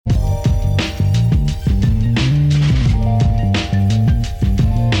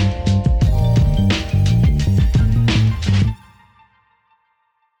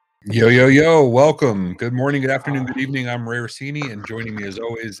Yo, yo, yo, welcome. Good morning, good afternoon, good evening. I'm Ray Rossini, and joining me as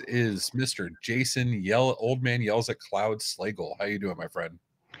always is Mr. Jason Old Man Yells at Cloud Slagle. How you doing, my friend?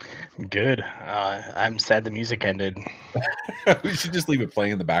 Good. I'm sad the music ended. We should just leave it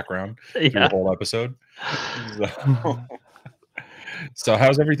playing in the background through the Yeah. whole episode. So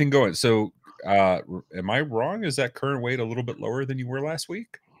how's everything going? So am I wrong? Is that current weight a little bit lower than you were last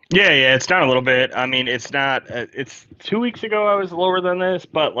week? Yeah, it's down a little bit. I mean, it's not. It's 2 weeks ago I was lower than this,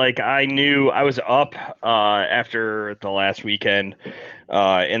 but like I knew I was up after the last weekend,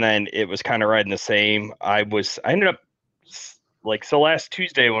 and then it was kind of riding the same. I ended up so last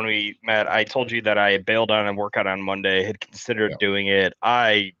Tuesday when we met, I told you that I had bailed on a workout on Monday, had considered doing it.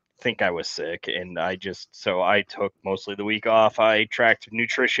 I think I was sick, and I took mostly the week off. I tracked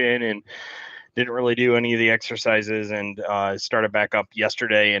nutrition and didn't really do any of the exercises, and started back up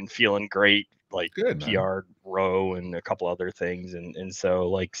yesterday and feeling great, like Good, man. PR row and a couple other things. And so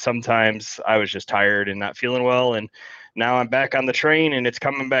like sometimes I was just tired and not feeling well, and now I'm back on the train and it's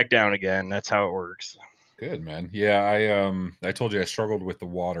coming back down again. That's how it works. Good, man. Yeah, I told you I struggled with the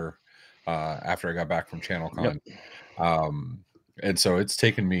water after I got back from ChannelCon. Yep. And so it's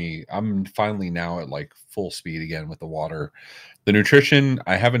taken me, I'm finally now at like full speed again with the water. The nutrition,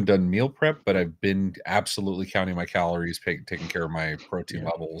 I haven't done meal prep, but I've been absolutely counting my calories, taking care of my protein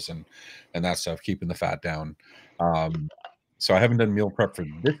levels and that stuff, keeping the fat down. So I haven't done meal prep for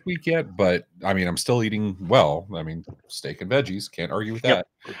this week yet, but I mean, I'm still eating well. I mean, steak and veggies, can't argue with that.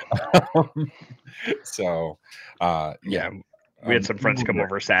 So, yeah. We had some friends come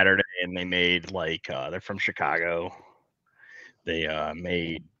over Saturday, and they made they're from Chicago. They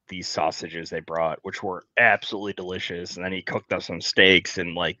made these sausages they brought, which were absolutely delicious. And then he cooked up some steaks,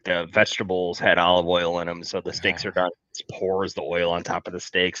 and like the vegetables had olive oil in them, so the steaks are done. He pours the oil on top of the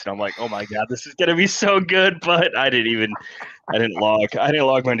steaks, and I'm like, oh my god, this is gonna be so good. But I didn't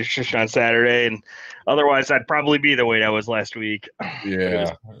log my nutrition on Saturday, and otherwise I'd probably be the weight I was last week.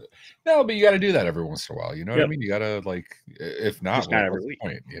 Yeah. No, but you got to do that every once in a while. You know what I mean? You got to if not, not every week.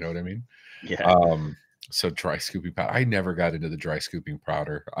 Point? You know what I mean? Yeah. So dry scooping powder. I never got into the dry scooping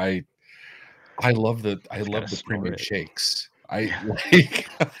powder. I love the pre-made shakes.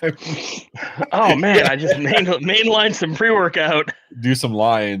 Oh man, I just mainline some pre-workout. Do some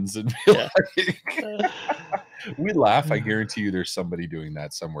lines and be we laugh. I guarantee you there's somebody doing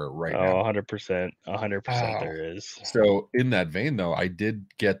that somewhere right now. 100%. 100% there is. So in that vein though, I did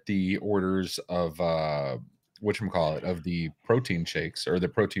get the orders of whatchamacallit, of the protein shakes or the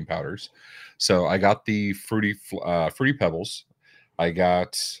protein powders. So I got the fruity pebbles. I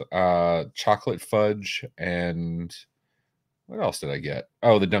got chocolate fudge, and what else did I get?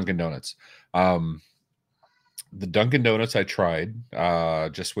 Oh, the Dunkin' Donuts. The Dunkin' Donuts I tried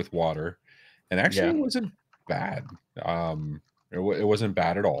just with water, and actually it wasn't bad. It wasn't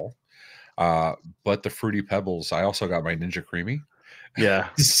bad at all. But the Fruity Pebbles, I also got my Ninja Creamy. Yeah.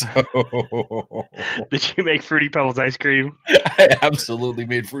 So did you make Fruity Pebbles ice cream? I absolutely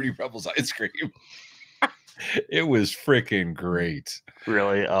made Fruity Pebbles ice cream. It was freaking great.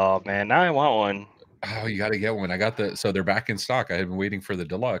 Really? Oh man, now I want one. Oh, you got to get one. I got so they're back in stock. I had been waiting for the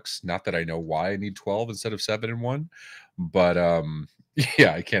deluxe. Not that I know why I need 12 instead of 7 in one, but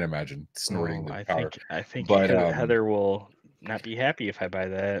yeah, I can't imagine snorting the powder. I think Heather will not be happy if I buy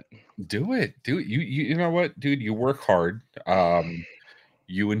that. Do it. You know what, dude? You work hard.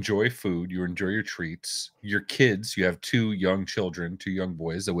 You enjoy food. You enjoy your treats. Your kids. You have 2 young children, 2 young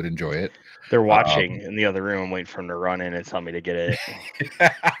boys that would enjoy it. They're watching in the other room, waiting for them to run in and tell me to get it.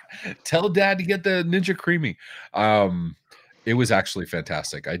 Tell Dad to get the Ninja Creamy. It was actually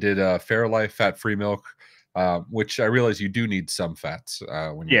fantastic. I did Fairlife fat-free milk, which I realize you do need some fats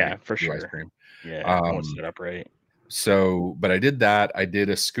when you for sure. ice cream. Yeah, it won't sit up right. So, but I did that. I did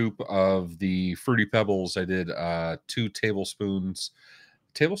a scoop of the Fruity Pebbles. I did 2 tablespoons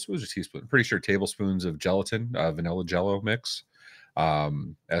or teaspoons? Pretty sure tablespoons of gelatin, vanilla Jello mix,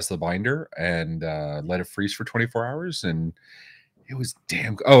 as the binder, and let it freeze for 24 hours. And it was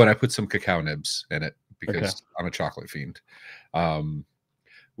damn. Oh, and I put some cacao nibs in it because I'm a chocolate fiend,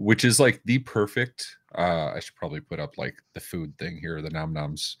 which is like the perfect. I should probably put up like the food thing here, the Nom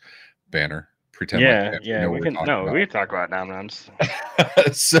Noms banner. Pretend we can talk about Nom Noms.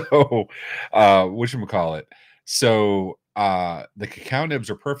 So, whatchamacallit? So the cacao nibs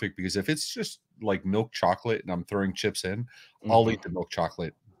are perfect because if it's just like milk chocolate and I'm throwing chips in, I'll eat the milk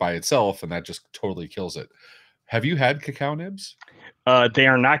chocolate by itself, and that just totally kills it. Have you had cacao nibs? They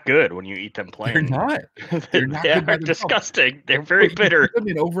are not good when you eat them plain. They're not. They're not. They are disgusting. They're very bitter. You put them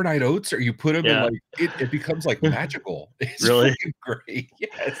in overnight oats, or you put them in like it becomes like magical. It's really great.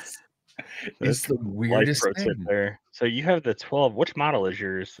 Yes. It's That's the life weirdest pro tip thing. there. So you have the 12. Which model is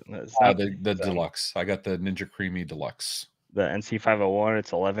yours? It's not The deluxe. I got the Ninja Creamy Deluxe. the NC 501.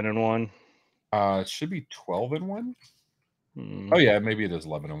 It's 11 and 1. It should be 12 in one. Hmm. Oh yeah, maybe it is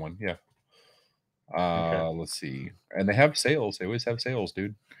 11 in one. Yeah. Okay. Let's see. And they have sales. They always have sales,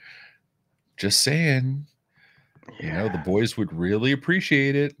 dude. Just saying. You know, the Yeah. boys would really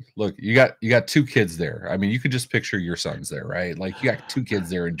appreciate it. Look, you got two kids there. I mean, you could just picture your sons there, right? Like you got two kids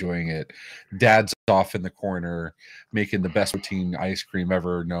there enjoying it. Dad's off in the corner making the best protein ice cream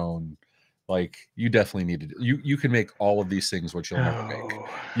ever known. Like you definitely need to you can make all of these things which you'll never make. Oh.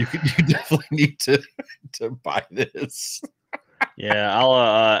 You definitely need to buy this. Yeah,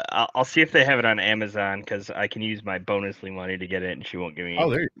 I'll see if they have it on Amazon because I can use my bonusly money to get it, and she won't give Oh,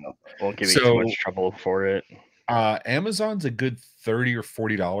 me there you go. too So much trouble for it. Amazon's a good $30 or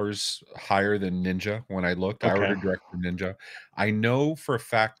 $40 higher than Ninja when I looked. I Okay. ordered direct from Ninja. I know for a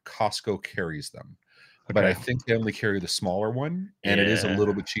fact Costco carries them, but I Okay. think they only carry the smaller one, and it is a Yeah.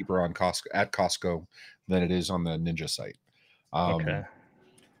 little bit cheaper on Costco than it is on the Ninja site. Okay.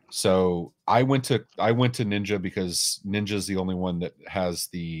 So I went to Ninja because Ninja is the only one that has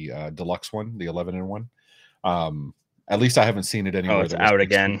the deluxe one, the 11 in one. At least I haven't seen it Oh, anywhere it's that was out like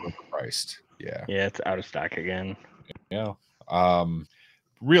again. super overpriced. Yeah. Yeah, it's out of stock again. Yeah.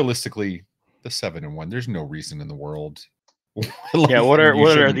 Realistically, the 7 in 1, there's no reason in the world. Yeah, Like, what you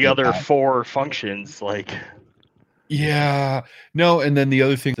are shouldn't the get other that. 4 functions like? Yeah. No, and then the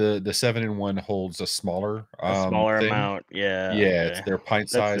other thing, the 7 in 1 holds a smaller A smaller thing. amount? Yeah, Yeah, it's okay. their pint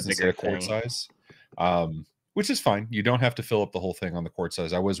That's the size instead bigger of quart thing. size. Which is fine. You don't have to fill up the whole thing on the quart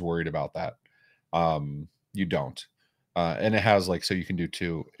size. I was worried about that. You don't. And it has like so you can do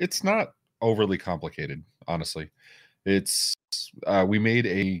 2. It's not overly complicated, honestly. It's we made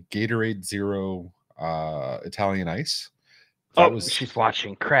a Gatorade Zero Italian ice. That Oh, was she's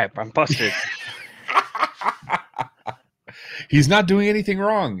watching. Crap, I'm busted. He's not doing anything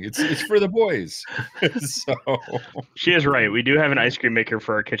wrong. It's for the boys. So She is right. We do have an ice cream maker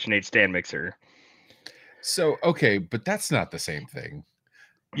for our KitchenAid stand mixer. okay, but that's not the same thing.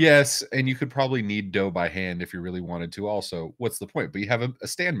 Yes, and you could probably knead dough by hand if you really wanted to also. What's the point? But you have a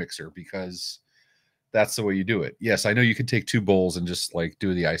stand mixer because that's the way you do it. Yes, I know you can take 2 bowls and just like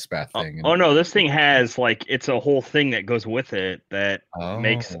do the ice bath thing and Oh no, this thing has like it's a whole thing that goes with it that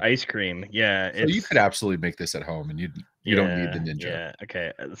makes oh. ice cream. Yeah, So you could it's absolutely make this at home and you don't need the Ninja. yeah.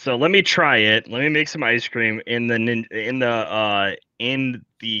 Okay, so let me try it. Let me make some ice cream in the in the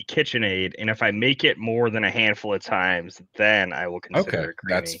KitchenAid, and if I make it more than a handful of times, then I will Okay, consider it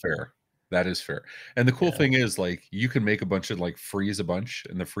that's creamy. fair. That is fair. And the cool Yeah. thing is like you can make a bunch of like freeze a bunch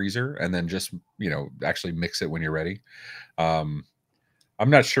in the freezer and then just, actually mix it when you're ready. Um I'm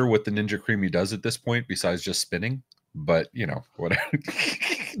not sure what the Ninja Creamy does at this point besides just spinning, but whatever.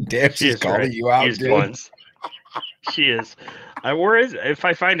 Damn, She she's is right. calling you out, Used dude. ones. She is. I worry if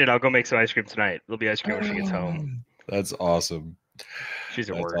I find it, I'll go make some ice cream tonight. There'll be ice cream when she gets home. That's awesome. She's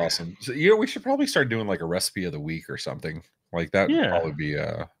at That's work. awesome. So, we should probably start doing like a recipe of the week or something. Like that would Yeah. probably be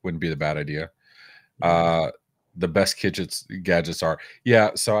wouldn't be the bad idea. Yeah. The best gadgets are.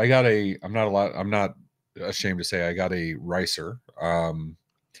 Yeah, so I'm not ashamed to say I got a ricer.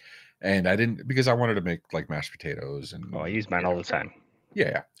 And I didn't because I wanted to make like mashed potatoes Oh, I and use mine all the time.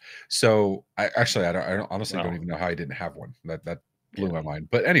 yeah. So I honestly don't Well, even know how I didn't have one. That blew yeah. my mind.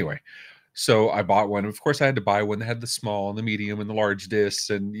 But anyway, so I bought one. Of course, I had to buy one that had the small and the medium and the large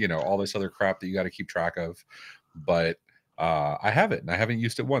discs and all this other crap that you got to keep track of. But I have it and I haven't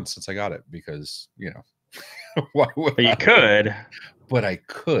used it once since I got it because why would But you I? could. But I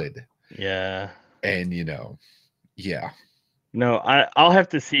could. Yeah. And yeah. No, I'll have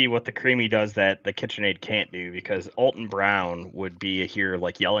to see what the creamy does that the KitchenAid can't do because Alton Brown would be here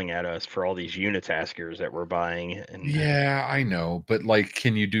like yelling at us for all these unitaskers that we're buying. And Yeah, I know. But like,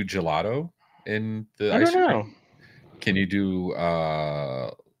 can you do gelato in the I don't ice cream? know. Can you do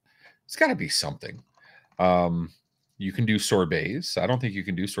it's gotta be something. You can do sorbets. I don't think you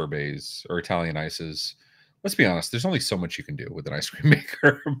can do sorbets or Italian ices. Let's be honest, there's only so much you can do with an ice cream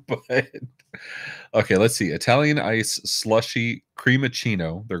maker. But okay, let's see. Italian ice slushy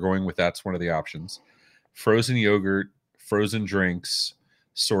cremacino. They're going with that's one of the options. Frozen yogurt, frozen drinks,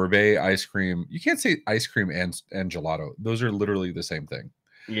 sorbet ice cream. You can't say ice cream and gelato. Those are literally the same thing.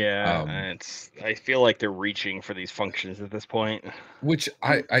 Yeah, Um, I feel like they're reaching for these functions at this point. which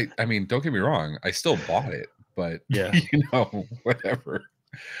I mean, don't get me wrong, I still bought it, but Yeah. whatever.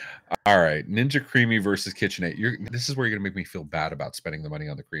 All right, Ninja Creamy versus KitchenAid. This is where you're gonna make me feel bad about spending the money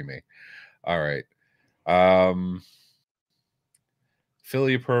on the Creamy. All right. Um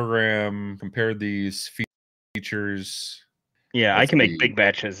affiliate program, compare these features. Yeah, I Let's can make see. big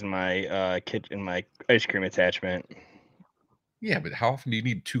batches in my in my ice cream attachment. Yeah, but how often do you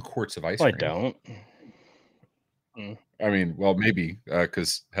need 2 quarts of ice Well, I cream? don't. Mm. I mean, well, maybe,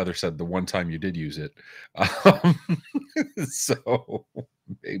 because Heather said the one time you did use it. Um, so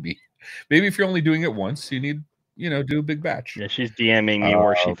maybe. Maybe if you're only doing it once, you need, do a big batch. Yeah, she's DMing me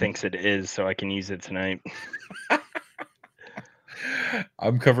where she thinks it is, so I can use it tonight.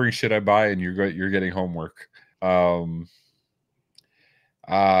 I'm covering shit I buy, and you're getting homework. So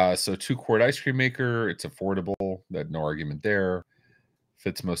 2-quart ice cream maker, it's affordable. That no argument there.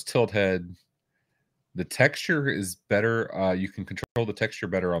 Fits most tilt head. The texture is better. You can control the texture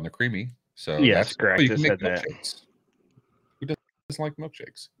better on the creamy. So Yes, that's correct. you It can make said that. milkshakes. Who doesn't like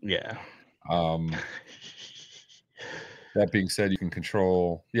milkshakes? Yeah. Um, that being said, you can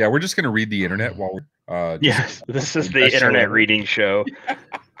control. Yeah, we're just gonna read the internet while we're Yes, this is the best show internet ever. reading show.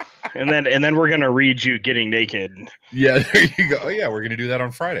 And then we're gonna read you getting naked. Yeah, there you go. Oh, yeah, we're gonna do that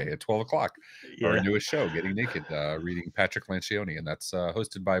on Friday at 12:00. Our Yeah. newest show, Getting Naked, reading Patrick Lancioni, and that's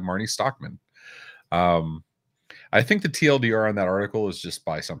hosted by Marnie Stockman. I think the TLDR on that article is just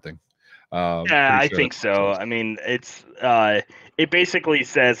buy something. Yeah, Pretty I sure think that's what it so. says. I mean, it basically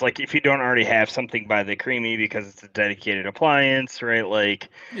says like if you don't already have something, buy the Creamy because it's a dedicated appliance, right? Like,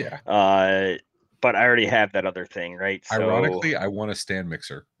 Yeah. but I already have that other thing, right? So, Ironically, I want a stand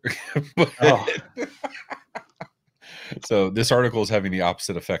mixer. But- oh, so this article is having the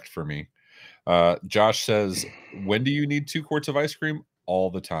opposite effect for me. Josh says, when do you need 2 quarts of ice cream? All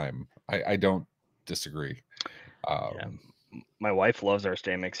the time. I don't disagree. yeah. My wife loves our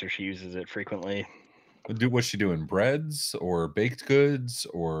stand mixer. She uses it frequently. What's she doing? Breads or baked goods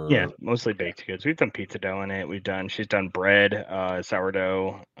or Yeah, mostly baked goods. We've done pizza dough in it. She's done bread,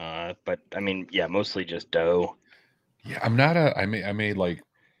 sourdough, but I mean, yeah, mostly just dough. Yeah, I'm not a. I may like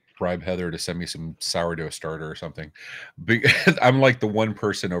bribe Heather to send me some sourdough starter or something. Because I'm like the one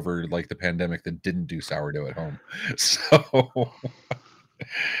person over like the pandemic that didn't do sourdough at home. So,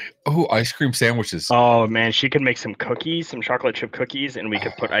 oh, ice cream sandwiches. Oh man, she could make some cookies, some chocolate chip cookies, and we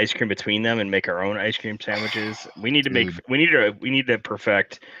could put ice cream between them and make our own ice cream sandwiches. We need to make. Dude. We need to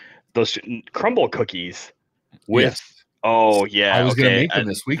perfect those crumble cookies with. Yes. Oh yeah. I was gonna Okay. make them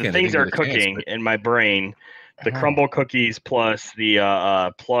this weekend. The I things didn't are get a chance, cooking but in my brain. The crumble cookies plus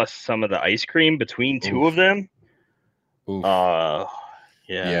the plus some of the ice cream between two of them. Oof.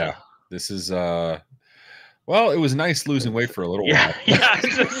 Yeah. This is well, it was nice losing weight for a little while. Yeah.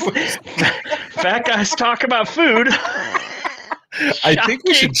 Fat guys talk about food. I think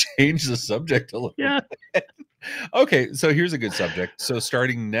we should change the subject a little bit. Okay, so here's a good subject. So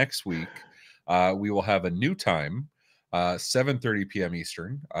starting next week, we will have a new time, 7:30 p.m.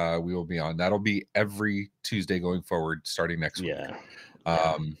 Eastern. We will be on. That'll be every Tuesday going forward, starting next week.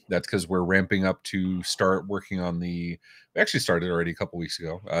 That's because we're ramping up to start working on we actually started already a couple weeks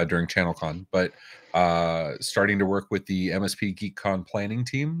ago during ChannelCon, but starting to work with the MSP GeekCon planning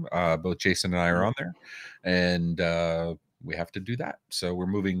team. Both Jason and I are on there, and we have to do that. So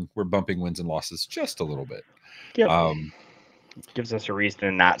we're bumping wins and losses just a little bit. Yep. Gives us a reason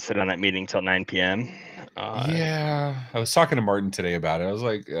to not sit on that meeting till 9 p.m. Yeah, I was talking to Martin today about it. I was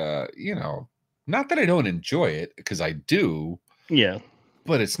like, not that I don't enjoy it, because I do. Yeah.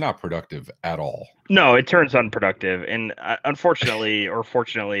 But it's not productive at all. No, it turns unproductive. And unfortunately, or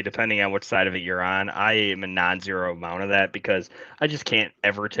fortunately, depending on which side of it you're on, I am a non-zero amount of that because I just can't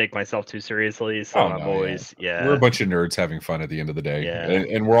ever take myself too seriously. So I'm always, We're a bunch of nerds having fun at the end of the day. Yeah.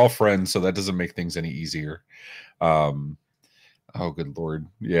 And we're all friends, so that doesn't make things any easier. Oh, good Lord.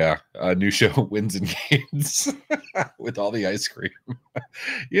 Yeah. New show, Wins and Games with all the ice cream.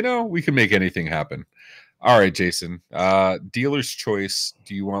 We can make anything happen. All right, Jason. Dealer's choice.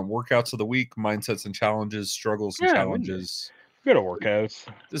 Do you want workouts of the week, mindsets and challenges, struggles and challenges? Go to workouts.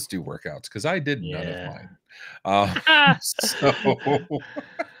 Just do workouts because I did none of mine.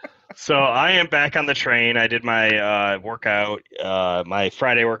 So I am back on the train. I did my workout, my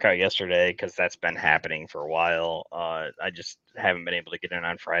Friday workout yesterday because that's been happening for a while. I just haven't been able to get in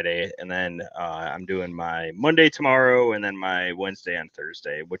on Friday. And then I'm doing my Monday tomorrow and then my Wednesday and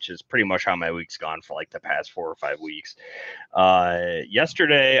Thursday, which is pretty much how my week's gone for like the past 4 or 5 weeks.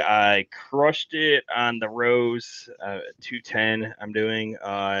 Yesterday, I crushed it on the rows, 210 I'm doing.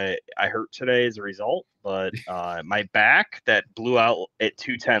 I hurt today as a result, but my back that blew out at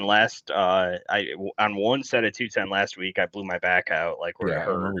 210 on one set of 210 last week, I blew my back out like where it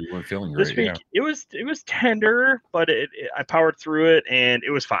hurt. I remember you weren't feeling great. This week it was tender, but I powered through it and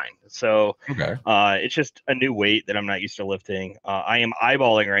it was fine. So it's just a new weight that I'm not used to lifting. I am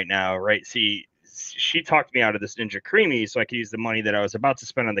eyeballing right now, right? See she talked me out of this Ninja Creamy, so I could use the money that I was about to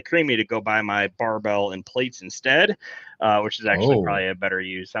spend on the Creamy to go buy my barbell and plates instead, which is actually probably a better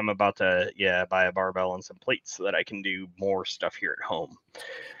use. I'm about to buy a barbell and some plates so that I can do more stuff here at home.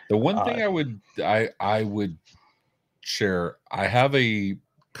 The one thing I would share, I have a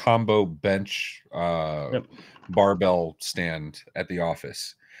combo bench barbell stand at the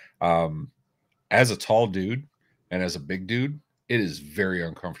office. As a tall dude and as a big dude, it is very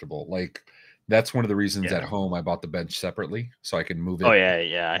uncomfortable. Like, that's one of the reasons at home I bought the bench separately so I can move it. Oh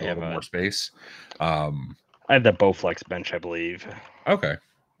yeah, I have more space. I have the Bowflex bench, I believe. Okay.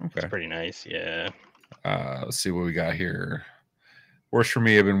 It's pretty nice. Yeah. Let's see what we got here. Worse for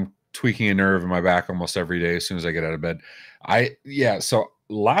me, I've been tweaking a nerve in my back almost every day as soon as I get out of bed. So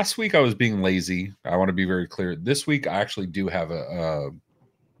last week I was being lazy. I want to be very clear. This week I actually do have a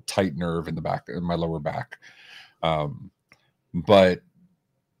tight nerve in the back, in my lower back. But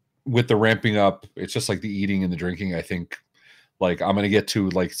with the ramping up, it's just like the eating and the drinking. I think like I'm going to get to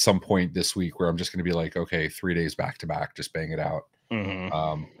like some point this week where I'm just going to be like, okay, 3 days back to back, just bang it out.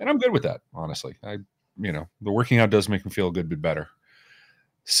 Mm-hmm. And I'm good with that. Honestly, the working out does make me feel a good bit better.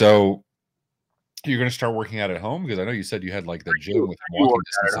 So you're going to start working out at home? Because I know you said you had like the gym with walking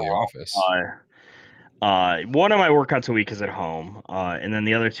distance to the office. One of my workouts a week is at home, and then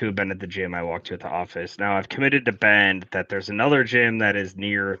the other two have been at the gym I walk to at the office. Now I've committed to Bend that there's another gym that is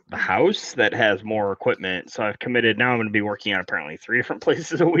near the house that has more equipment. So I've committed. Now I'm going to be working out apparently 3 different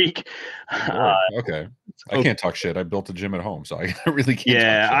places a week. Okay. I can't talk shit. I built a gym at home, so I really can't.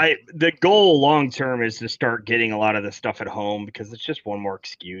 Yeah, the goal long term is to start getting a lot of the stuff at home because it's just one more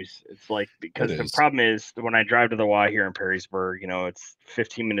excuse. It's like because the problem is when I drive to the Y here in Perrysburg, it's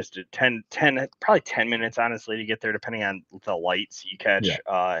 15 minutes to 10, probably 10 minutes honestly to get there, depending on the lights you catch.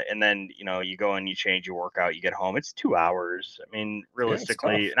 And then you go and you change your workout, you get home. It's 2 hours. I mean,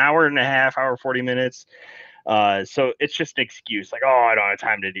 realistically, an hour and a half, hour 40 minutes. So it's just an excuse like, I don't have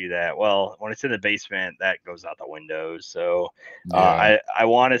time to do that. Well, when it's in the basement, that goes out the window. So I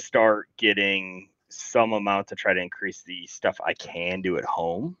want to start getting some amount to try to increase the stuff I can do at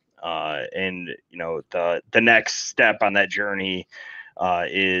home. And the next step on that journey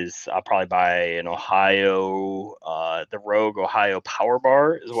is I'll probably buy an Ohio, the Rogue Ohio Power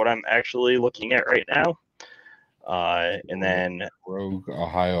Bar is what I'm actually looking at right now. And then Rogue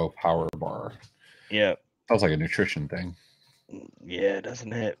Ohio Power Bar. Yeah. Sounds like a nutrition thing. Yeah,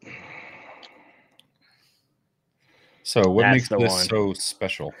 doesn't it? So what makes this so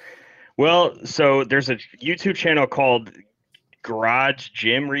special? Well, so there's a YouTube channel called Garage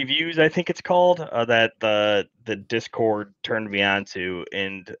Gym Reviews, I think it's called, that the Discord turned me on to.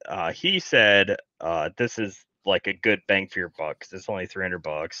 And he said this is like a good bang for your buck because it's only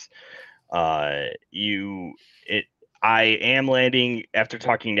 $300. I am landing after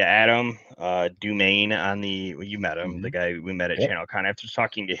talking to Adam Dumaine on you met him, the guy we met at ChannelCon. After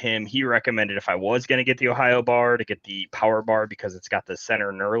talking to him, he recommended if I was going to get the Ohio bar to get the Power Bar because it's got the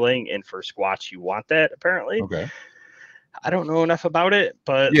center knurling, and for squats you want that apparently. Okay. I don't know enough about it,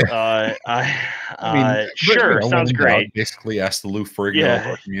 but sure, sounds great. Basically, ask the Lou Ferrigno of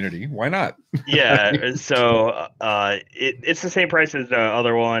our community. Why not? So it's the same price as the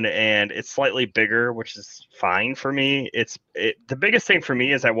other one, and it's slightly bigger, which is fine for me. The biggest thing for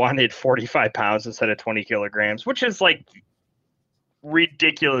me is I wanted 45 pounds instead of 20 kilograms, which is like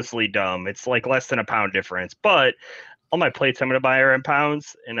ridiculously dumb. It's like less than a pound difference, but all my plates I'm going to buy are in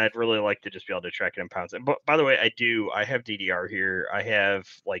pounds, and I'd really like to just be able to track it in pounds. And by the way, I have DDR here. I have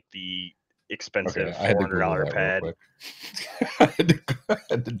like the expensive $400 pad. I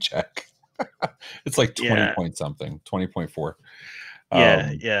had to check. It's like 20 point something, 20.4.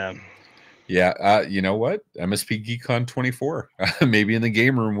 Yeah. You know what? MSP GeekCon 24. Maybe in the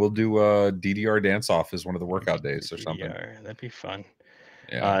game room we'll do a DDR dance off as one of the workout days or something. That'd be fun.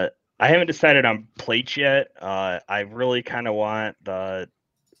 Yeah. I haven't decided on plates yet. I really kind of want the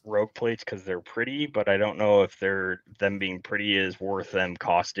Rogue plates because they're pretty, but I don't know if them being pretty is worth them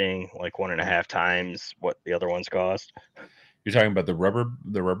costing like 1.5 times what the other ones cost. You're talking about the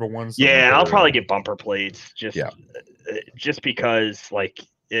rubber ones? Yeah, I'll probably get bumper plates just because like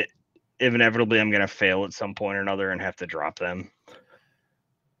it inevitably I'm gonna fail at some point or another and have to drop them.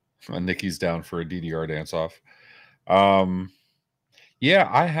 Nikki's down for a DDR dance off. Yeah,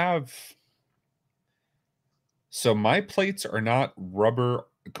 I have. So my plates are not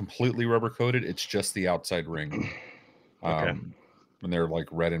completely rubber coated. It's just the outside ring. When they're like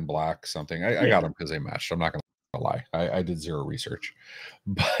red and black something. I got them because they matched. I'm not going to lie. I did zero research.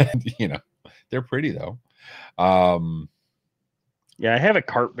 But, they're pretty though. Yeah, I have a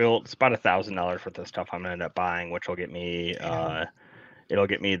cart built. It's about $1,000 worth of stuff I'm going to end up buying, which will get me It'll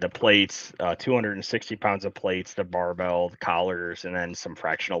get me the plates, 260 pounds of plates, the barbell, the collars, and then some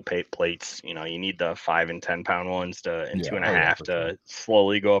fractional plates. You know, you need the 5 and 10 pound ones and Yeah. two and a Oh yeah, half for to sure.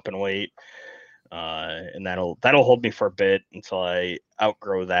 slowly go up in weight. And that'll hold me for a bit until I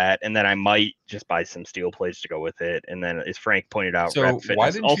outgrow that, and then I might just buy some steel plates to go with it. And then, as Frank pointed out, So Rep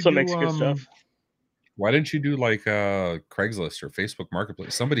Fitness also makes good stuff. why didn't you do like Craigslist or Facebook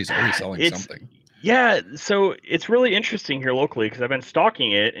Marketplace? Somebody's always selling It's something. Yeah, so it's really interesting here locally because I've been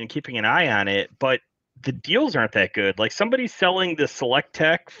stalking it and keeping an eye on it, but the deals aren't that good. Like somebody's selling the Select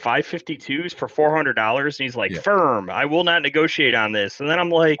Tech 552s for $400, and he's like, Yeah. "Firm, I will not negotiate on this." And then I'm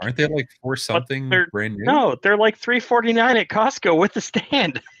like, Aren't they like for "But something brand new? no, they're like 349 at Costco with the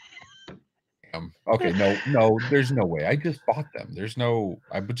stand." Okay, no, there's no way. I just bought them.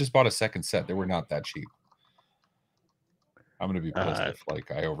 I just bought a second set. They were not that cheap. I'm gonna be pissed Uh, if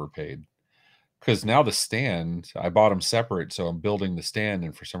like I overpaid. Because now the stand, I bought them separate, so I'm building the stand,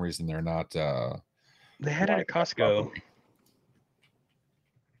 and for some reason they're not they had it lining at up Costco. properly.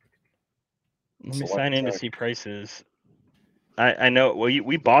 Let me Select sign in to Tech. see prices. I know. Well,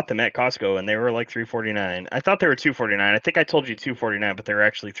 we bought them at Costco, and they were like 349. I thought they were 249. I think I told you 249, but they were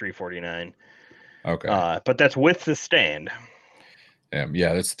actually 349. Okay. But that's with the stand.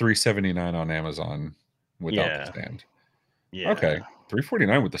 Yeah, it's $379 on Amazon without the Yeah, stand. Okay. yeah.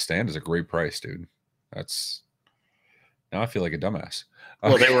 $349 with the stand is a great price, dude. That's now I feel like a dumbass.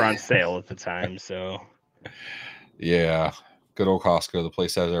 Well, they Okay. were on sale at the time, so Yeah. Good old Costco. The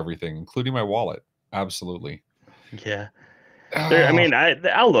place has everything, including my wallet. Absolutely. yeah. There. I Oh, mean,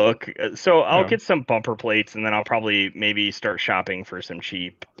 I'll look. So I'll yeah. get some bumper plates, and then I'll probably maybe start shopping for some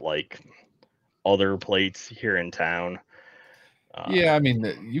cheap like other plates here in town. Yeah, I mean,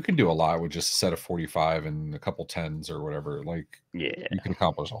 you can do a lot with just a set of 45 and a couple tens or whatever. Like, Yeah. you can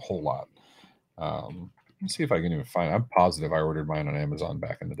accomplish a whole lot. Let's see if I can even find. I'm positive I ordered mine on Amazon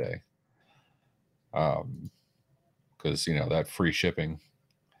back in the day. Because that free shipping.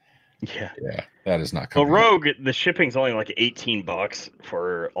 Yeah. Yeah, that is not Well, coming up. Rogue, the shipping's only like $18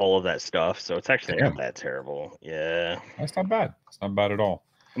 for all of that stuff, so it's actually not Damn, that terrible. Yeah. that's not bad. It's not bad at all.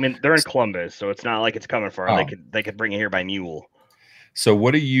 I mean, they're in Columbus, so it's not like it's coming far. Oh, They could bring it here by mule. so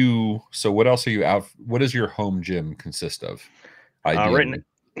what do you? So what else are you out? What does your home gym consist of? Written.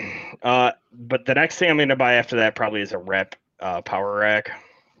 Ideally, But the next thing I'm going to buy after that probably is a Rep power rack,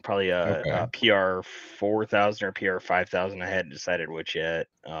 probably okay. a PR 4000 or PR 5000. I hadn't decided which yet.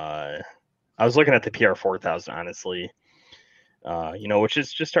 I was looking at the PR 4000 honestly. Which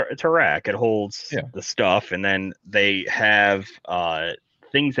is just it's a rack. It holds Yeah. the stuff, and then they have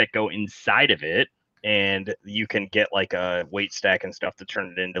things that go inside of it, and you can get like a weight stack and stuff to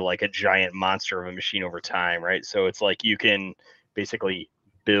turn it into like a giant monster of a machine over time, right? So it's like you can basically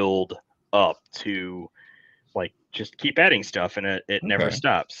build up to like just keep adding stuff, and it never Okay.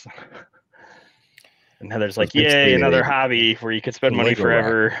 stops. And Heather's So it's like, "Yay, basically another a hobby where you could spend money Lego rack.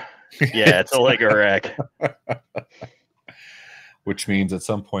 forever." Yeah, it's a Lego rack. Which means at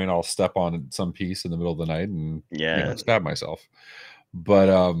some point I'll step on some piece in the middle of the night and Yeah. stab myself.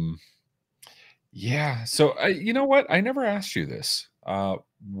 But yeah. So you know what? I never asked you this.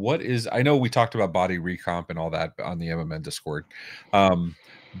 What is? I know we talked about body recomp and all that on the MMN Discord,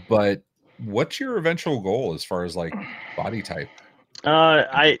 but what's your eventual goal as far as like body type?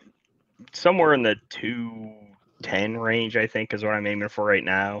 I somewhere in the 210 range, I think, is what I'm aiming for right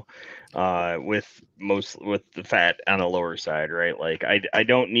now. With the fat on the lower side, right? Like I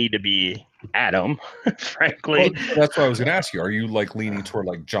don't need to be Adam, Well, frankly. that's what I was going to ask you. Are you like leaning toward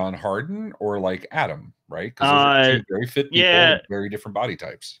like John Harden or like Adam? Right? Because those are Uh, two very fit people yeah, and very different body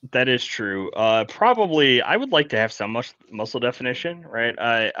types. that is true. Probably I would like to have some muscle definition, right?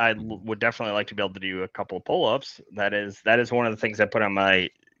 I would definitely like to be able to do a couple of pull-ups. That is one of the things I put on my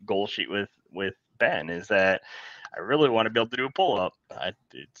goal sheet with Ben, is that I really want to be able to do a pull-up. I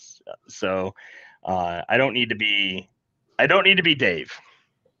don't need to be Dave,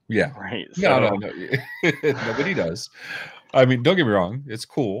 Yeah. right? No. So Nobody does. I mean, don't get me wrong, it's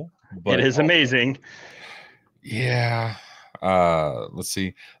cool, it but is amazing. yeah. Let's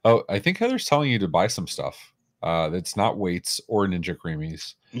see. Oh, I think Heather's telling you to buy some stuff. That's not weights or Ninja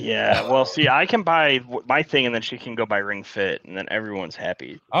Creamies. Yeah, well, see, I can buy my thing, and then she can go buy Ring Fit, and then everyone's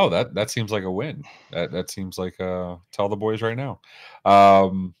happy. Oh, that seems like a win. That seems like tell the boys right now.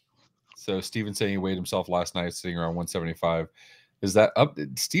 So Steven saying he weighed himself last night, sitting around 175. Is that up?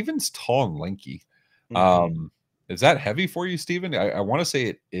 Steven's tall and lanky. Mm-hmm. Is that heavy for you, Steven? I want to say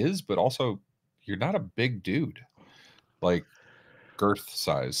it is, but also you're not a big dude, like girth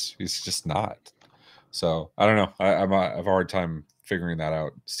size. He's just not. So I don't know. I have a hard time figuring that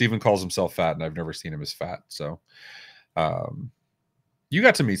out. Steven calls himself fat, and I've never seen him as fat. So, um, You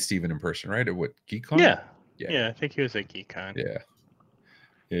got to meet Steven in person, right? At what, GeekCon? Yeah. Yeah. Yeah, I think he was at GeekCon. Yeah.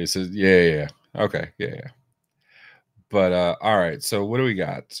 Yeah. He says, yeah. Okay. Yeah. But all right. So what do we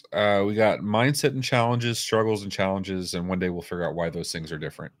got? We got mindset and challenges, struggles and challenges, and one day we'll figure out why those things are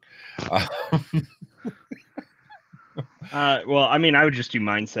different. Well, I mean, I would just do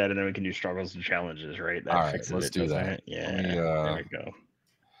mindset, and then we can do struggles and challenges, right? That all right, fixes let's it, do doesn't that. it? Yeah. Let me there we go.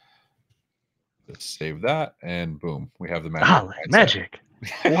 just save that, and boom, we have the magic. Magic.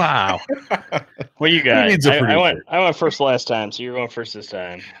 Wow. What you got? I went first last time, so you're going first this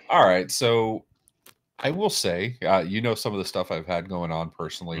time. All right. So I will say, some of the stuff I've had going on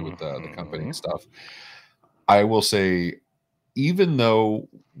personally with the company and stuff. I will say, even though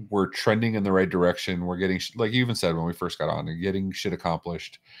we're trending in the right direction, we're getting, like you even said when we first got on, getting shit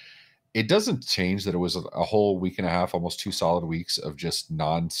accomplished. It doesn't change that it was a whole week and a half, almost 2 solid weeks of just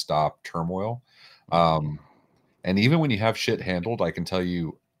nonstop turmoil. And even when you have shit handled, I can tell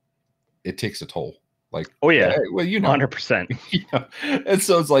you, it takes a toll. Like, oh yeah, well, 100%. And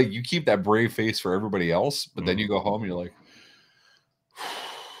so it's like you keep that brave face for everybody else, but then you go home and you're like,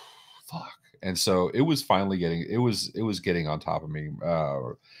 fuck. And so it was finally getting on top of me.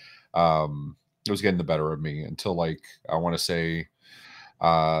 It was getting the better of me until, like, I want to say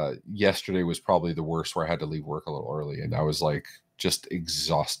yesterday was probably the worst, where I had to leave work a little early and I was like just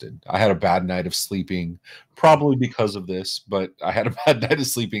exhausted. I had a bad night of sleeping, probably because of this, but I had a bad night of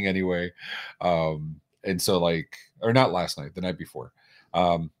sleeping anyway. And so, like, or not last night, the night before.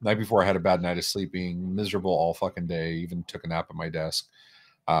 Night before I had a bad night of sleeping, miserable all fucking day, even took a nap at my desk.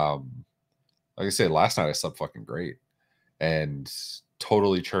 Like I said, last night I slept fucking great and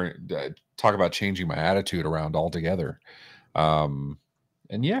totally talk about changing my attitude around altogether. And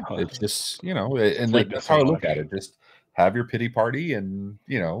yeah, it's just, and that's how I look at it. Just have your pity party and,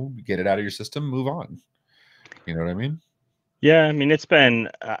 get it out of your system, move on. You know what I mean? Yeah. I mean, it's been,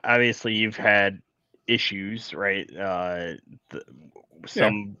 obviously you've had issues, right?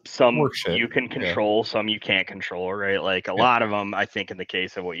 Some you can control, some you can't control, right? Like a lot of them, I think in the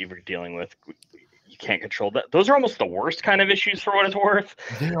case of what you were dealing with, you can't control that. Those are almost the worst kind of issues, for what it's worth.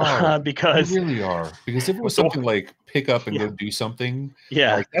 They are. Because they really are. Because if it was something like pick up and go do something,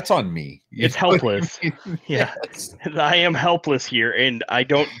 like, that's on me. It's helpless. I mean? Yeah. Yes. I am helpless here, and I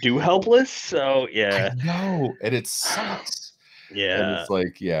don't do helpless. So yeah. I know, and it sucks. Yeah. And it's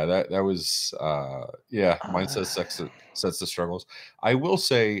like, that was mine sets the struggles. I will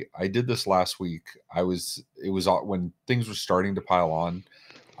say I did this last week. It was when things were starting to pile on.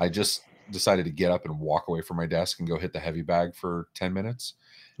 I just decided to get up and walk away from my desk and go hit the heavy bag for 10 minutes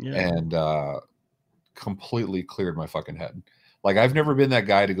and completely cleared my fucking head. Like, I've never been that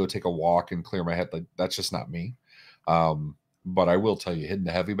guy to go take a walk and clear my head. Like, that's just not me. But I will tell you, hitting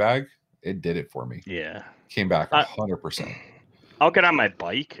the heavy bag, it did it for me. Yeah. Came back 100%. I'll get on my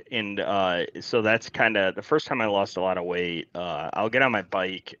bike, and so that's kind of the first time I lost a lot of weight. I'll get on my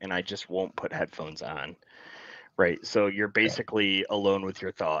bike and I just won't put headphones on. Right. So you're basically alone with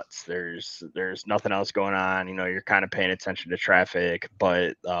your thoughts. There's nothing else going on. You're kind of paying attention to traffic,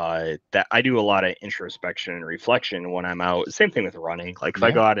 but that I do a lot of introspection and reflection when I'm out. Same thing with running. Like if I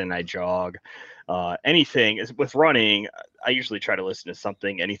go out and I jog, anything is with running, I usually try to listen to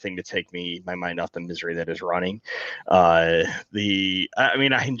anything to take my mind off the misery that is running. I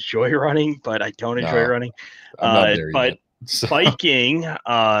enjoy running, but I don't enjoy running. I'm not there yet. So. Biking,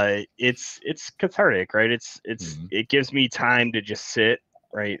 it's cathartic, right? It gives me time to just sit,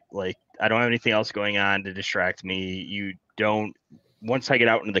 right? Like I don't have anything else going on to distract me. Once I get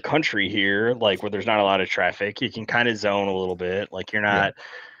out into the country here, like where there's not a lot of traffic, you can kind of zone a little bit. Like you're not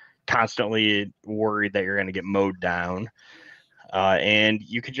constantly worried that you're going to get mowed down. And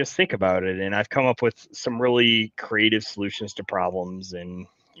you could just think about it. And I've come up with some really creative solutions to problems and,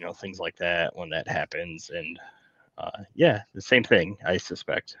 things like that when that happens. And the same thing, I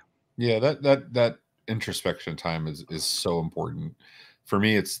suspect. Yeah, that introspection time is so important. For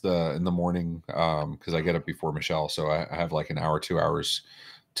me, it's in the morning because I get up before Michelle, so I have like an hour, 2 hours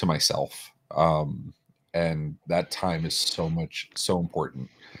to myself, and that time is so important.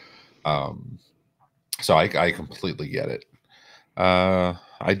 So I completely get it.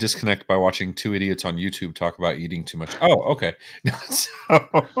 I disconnect by watching two idiots on YouTube talk about eating too much. Oh, okay.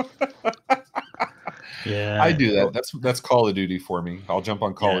 Yeah, I do that. That's Call of Duty for me. I'll jump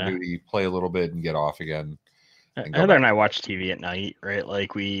on Call of Duty, play a little bit, and get off again. Heather and I watch TV at night, right?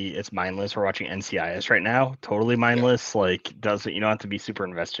 Like it's mindless. We're watching NCIS right now, totally mindless. Yeah. Like you don't have to be super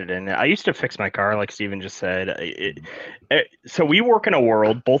invested in it. I used to fix my car, like Steven just said. So we work in a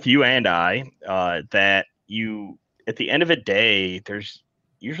world, both you and I, that at the end of a day, there's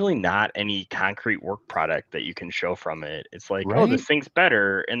usually not any concrete work product that you can show from it. It's like, oh, Right? this thing's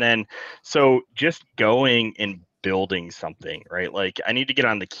better. And then, so just going and building something, right? Like, I need to get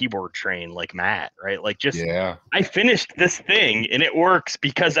on the keyboard train like Matt, right? Like, just, Yeah. I finished this thing and it works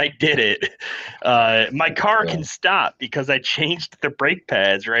because I did it. My car Yeah. can stop because I changed the brake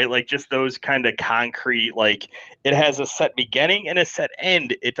pads, right? Like, just those kind of concrete, like, it has a set beginning and a set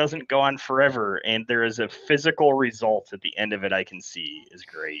end. It doesn't go on forever, and there is a physical result at the end of it I can see is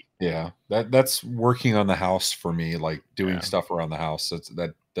great. Yeah. That's working on the house for me, like doing Yeah. stuff around the house.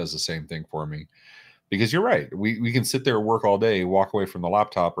 That does the same thing for me. Because you're right. We can sit there and work all day, walk away from the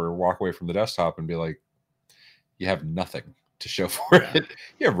laptop or walk away from the desktop and be like, you have nothing to show for Yeah. it.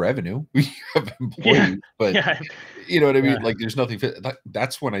 You have revenue, you have employees, Yeah. but Yeah. you know what I mean? Yeah. Like there's nothing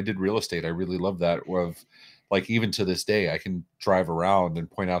that's when I did real estate. I really love that of like even to this day, I can drive around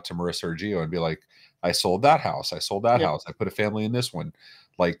and point out to Marissa or Gio and be like, I sold that house, I sold that Yep. house, I put a family in this one.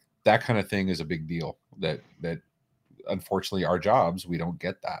 Like that kind of thing is a big deal. That unfortunately our jobs, we don't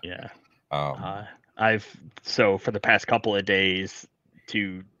get that. Yeah. Um So for the past couple of days,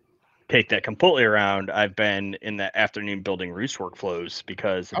 to take that completely around, I've been in the afternoon building roost workflows,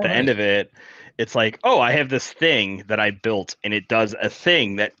 because at oh the end nice. of it, it's like, oh, I have this thing that I built and it does a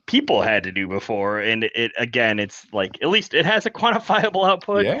thing that people had to do before. And it, again, it's like, at least it has a quantifiable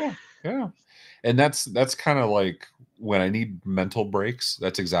output. Yeah, yeah. And that's kind of like when I need mental breaks,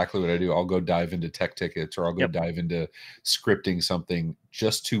 that's exactly what I do. I'll go dive into tech tickets or I'll go Yep. dive into scripting something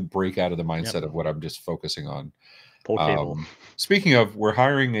just to break out of the Yep. mindset of what I'm just focusing on. Pull cable. Speaking of, we're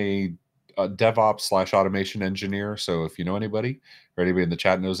hiring a DevOps / automation engineer. So if you know anybody or anybody in the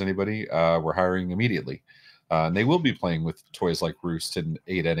chat knows anybody, we're hiring immediately. And they will be playing with toys like Roost and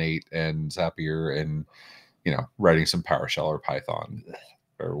 8N8 and Zapier and, you know, writing some PowerShell or Python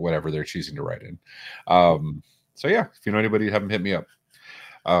or whatever they're choosing to write in. So yeah, if you know anybody, have them hit me up.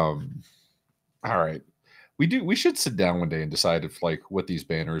 All right. We should sit down one day and decide if like what these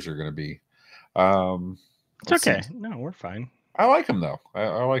banners are going to be. It's okay. No, we're fine. I like them though.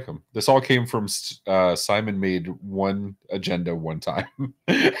 I like them. This all came from Simon made one agenda one time.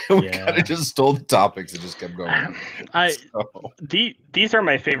 We kind of just stole the topics and just kept going. These are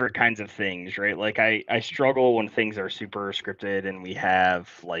my favorite kinds of things, right? Like I struggle when things are super scripted and we have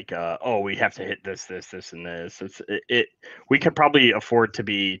like we have to hit this and this. We could probably afford to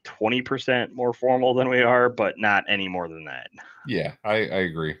be 20% more formal than we are, but not any more than that. Yeah, I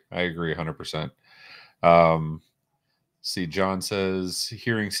agree. I agree 100%. See, John says,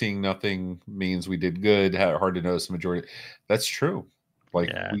 hearing, seeing nothing means we did good. Hard to notice the majority. That's true.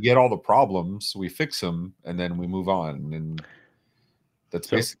 Like we get all the problems, we fix them, and then we move on. And that's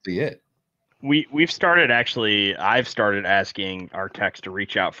basically it. I've started asking our techs to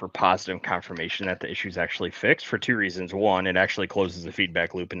reach out for positive confirmation that the issue is actually fixed for two reasons. One, it actually closes the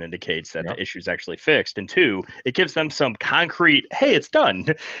feedback loop and indicates that the issue is actually fixed. And two, it gives them some concrete, hey, it's done,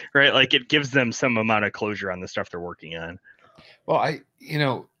 right? Like it gives them some amount of closure on the stuff they're working on. Well, I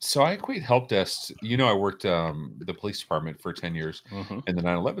equate help desks. I worked the police department for 10 years in the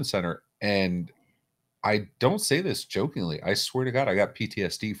 9/11 Center. And I don't say this jokingly. I swear to God, I got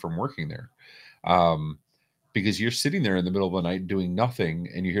PTSD from working there. Because you're sitting there in the middle of the night doing nothing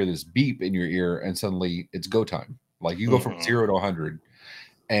and you hear this beep in your ear and suddenly it's go time. Like you go from 0 to 100.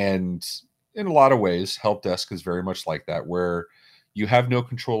 And in a lot of ways, help desk is very much like that, where you have no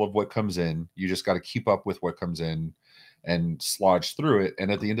control of what comes in. You just got to keep up with what comes in and slodge through it.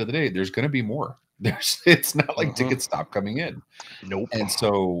 And at the end of the day, there's going to be more. It's not like tickets stop coming in. Nope. And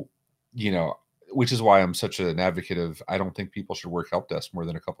so, which is why I'm such an advocate of, I don't think people should work help desk more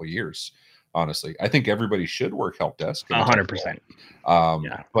than a couple of years. Honestly, I think everybody should work help desk 100%.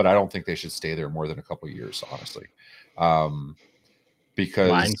 But I don't think they should stay there more than a couple of years, honestly. Because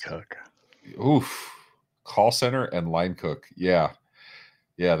line cook, call center and line cook. Yeah.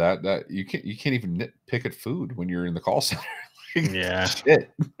 That you can't even pick at food when you're in the call center.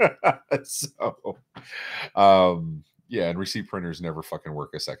 Shit. So, and receipt printers never fucking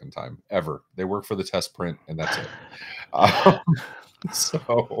work a second time ever. They work for the test print and that's it.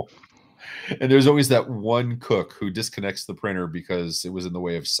 So, and there's always that one cook who disconnects the printer because it was in the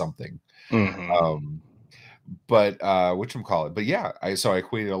way of something. But whatchamacallit? But yeah, I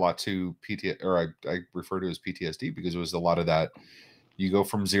equated a lot to PTSD, or I refer to it as PTSD, because it was a lot of that. You go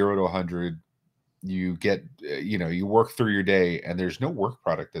from 0 to 100, you get, you work through your day and there's no work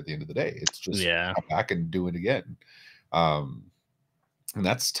product at the end of the day. It's just come back and do it again. And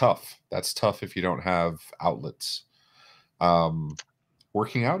that's tough. That's tough if you don't have outlets.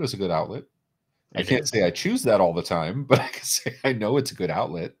 Working out is a good outlet. I can't say I choose that all the time, but I can say I know it's a good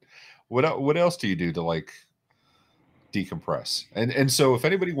outlet. What else do you do to like decompress. And so if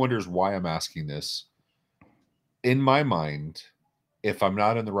anybody wonders why I'm asking this, in my mind, if I'm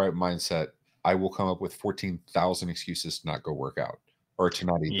not in the right mindset, I will come up with 14,000 excuses to not go work out or to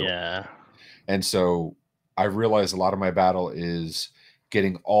not eat. Yeah. And so I realize a lot of my battle is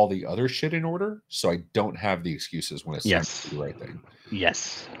getting all the other shit in order, so I don't have the excuses when it's time to do the right thing.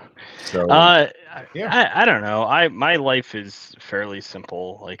 Yes. So yeah, I don't know. My life is fairly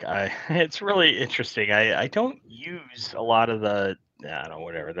simple. Like it's really interesting. I don't use a lot of the, I don't know,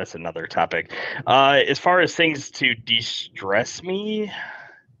 whatever. That's another topic. As far as things to de-stress me,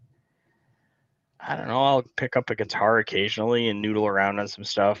 I don't know. I'll pick up a guitar occasionally and noodle around on some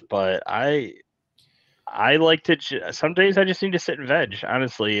stuff, but I like to. Some days I just need to sit and veg,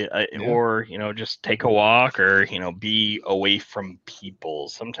 honestly, or just take a walk, or be away from people.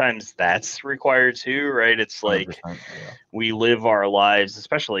 Sometimes that's required too, right? It's like we live our lives,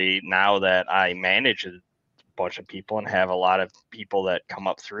 especially now that I manage a bunch of people and have a lot of people that come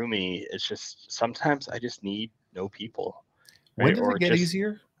up through me. It's just sometimes I just need no people. Right? When does it get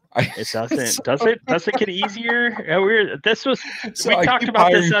easier? It doesn't. Does it get easier? We talked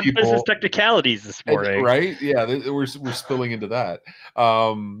about this on Business Technicalities this morning, right? Yeah, we're spilling into that.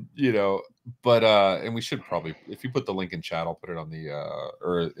 But and we should probably, if you put the link in chat, I'll put it on the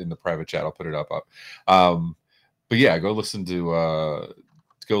or in the private chat, I'll put it up. But yeah, go listen to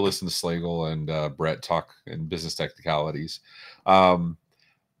Slagle and Brett talk in Business Technicalities.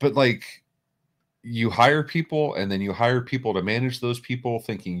 But like, you hire people and then you hire people to manage those people,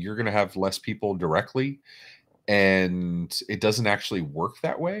 thinking you're going to have less people directly, and it doesn't actually work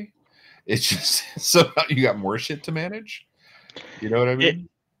that way. It's just so you got more shit to manage. You know what I mean?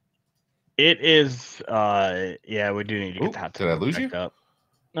 It is. Yeah, we do need to get that. Did I lose you? Up.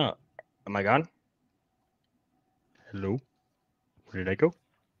 No, am I gone? Hello, where did I go?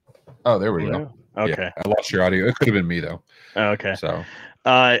 Oh, there we go. Okay, yeah, I lost your audio. It could have been me though. Okay,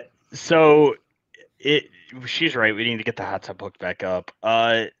 so she's right. We need to get the hot tub hooked back up.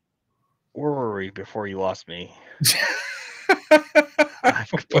 Where were we before you lost me? I've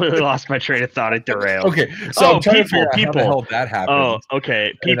completely lost my train of thought. It derailed. Okay, so I'm trying to figure out how the hell that happened. Oh,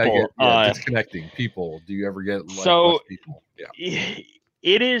 okay. People. Disconnecting. People. Do you ever get less people? Yeah.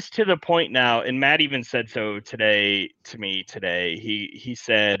 It is to the point now, and Matt even said so today to me today. He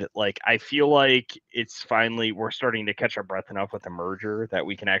said, like, I feel like it's finally, we're starting to catch our breath enough with the merger that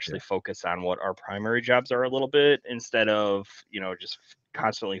we can actually focus on what our primary jobs are a little bit, instead of, just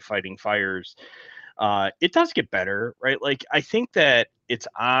constantly fighting fires. It does get better, right? Like, I think that it's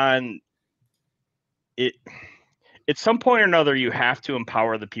on it. At some point or another, you have to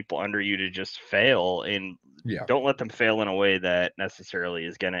empower the people under you to just fail, and don't let them fail in a way that necessarily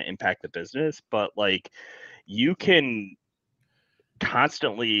is going to impact the business. But like, you can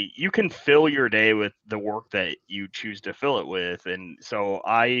fill your day with the work that you choose to fill it with. And so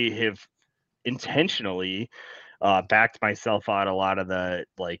I have intentionally backed myself out a lot of the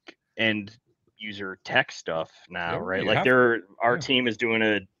like end user tech stuff now, right? Like our team is doing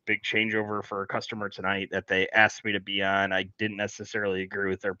a big changeover for a customer tonight that they asked me to be on. I didn't necessarily agree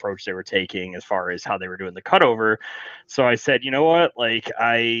with their approach they were taking as far as how they were doing the cutover. So I said, you know what, like,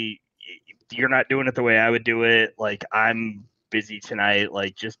 you're not doing it the way I would do it. Like, I'm busy tonight,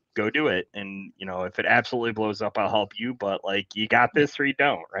 like, just go do it. And if it absolutely blows up, I'll help you, but like, you got this or you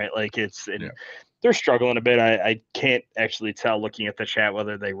don't, right? Like, they're struggling a bit. I can't actually tell looking at the chat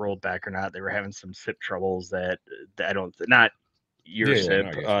whether they rolled back or not. They were having some SIP troubles that I don't, not your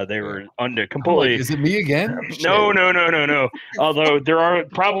SIP. They were under completely. Is it me again? No. Although there are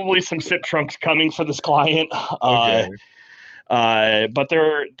probably some SIP trunks coming for this client. But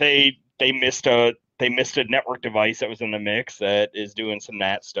they missed a network device that was in the mix that is doing some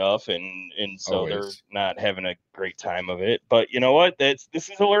NAT stuff, and so they're not having a great time of it. But you know what? This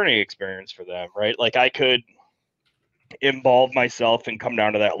is a learning experience for them, right? Like, I could involve myself and come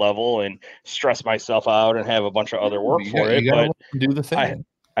down to that level and stress myself out and have a bunch of other work for it. But do the thing.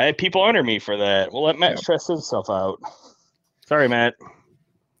 I had people under me for that. We'll let Matt stress himself out. Sorry, Matt.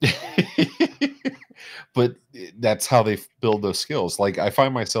 But that's how they build those skills. Like, I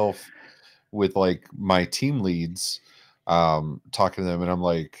find myself with like my team leads, talking to them, and I'm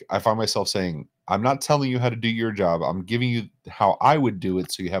like, I find myself saying, I'm not telling you how to do your job. I'm giving you how I would do it,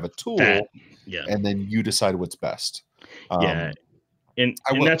 so you have a tool, and then you decide what's best. And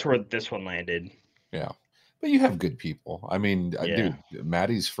that's where this one landed. Yeah, but you have good people. I mean, dude,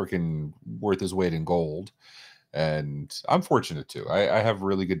 Maddie's freaking worth his weight in gold. And I'm fortunate too. I have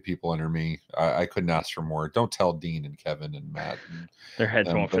really good people under me. I couldn't ask for more. Don't tell Dean and Kevin and Matt. Their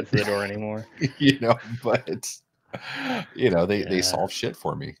heads won't fit through the door anymore. But They solve shit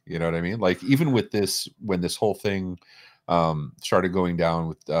for me. You know what I mean? Like even with this, when this whole thing started going down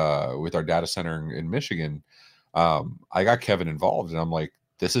with our data center in Michigan, I got Kevin involved, and I'm like,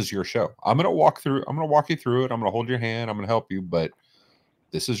 this is your show. I'm gonna walk you through it. I'm gonna hold your hand. I'm gonna help you, but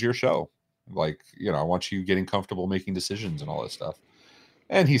this is your show. Like, I want you getting comfortable making decisions and all that stuff.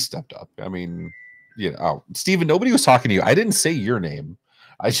 And he stepped up. I mean, Steven, nobody was talking to you. I didn't say your name.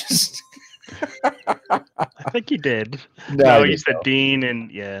 I just I think you did. No, you said Dean,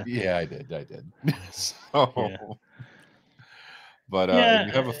 and yeah. Yeah, I did. So Yeah. But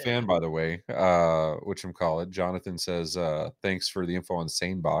you have a fan, by the way, whatchamacallit. Jonathan says, thanks for the info on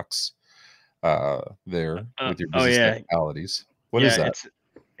SaneBox there with your business technicalities. What is that?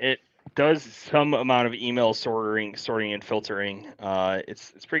 It does some amount of email sorting and filtering.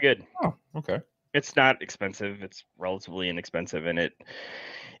 It's pretty good. Oh, okay. It's not expensive. It's relatively inexpensive, and it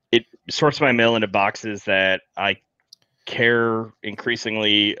sorts my mail into boxes that I care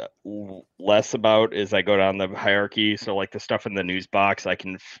increasingly less about as I go down the hierarchy. So like the stuff in the news box, I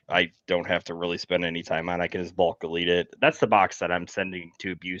don't have to really spend any time on. I can just bulk delete it. That's the box that I'm sending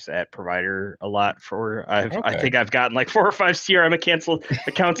to abuse at provider a lot for. I think I've gotten like 4 or 5 CRM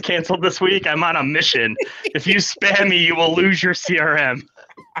accounts canceled this week. I'm on a mission. If you spam me, you will lose your CRM.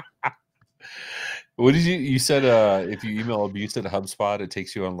 What did you said? If you email abuse at HubSpot, it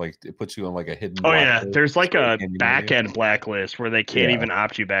puts you on like a hidden. Oh yeah, there's like a back end blacklist where they can't even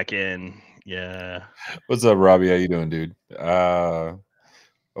opt you back in. Yeah. What's up, Robbie? How you doing, dude? Oh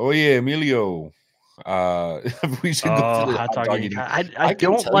yeah, Emilio. We should go to the hot dog eating. I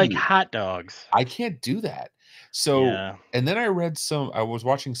don't like hot dogs. I can't do that. So, and then I was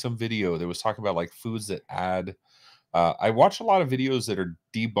watching some video that was talking about like foods that add. I watch a lot of videos that are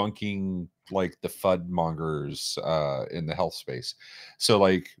debunking like the FUD mongers in the health space. So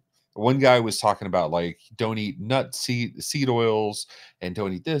like one guy was talking about like don't eat seed oils and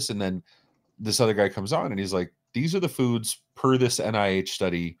don't eat this, and then this other guy comes on and he's like, these are the foods per this NIH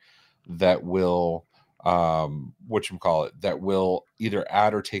study that will that will either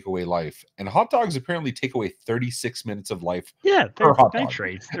add or take away life. And hot dogs apparently take away 36 minutes of life. Yeah, they're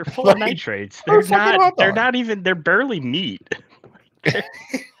nitrates. They're full of nitrates. They're barely meat.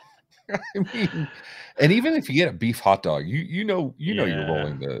 I mean, and even if you get a beef hot dog, you're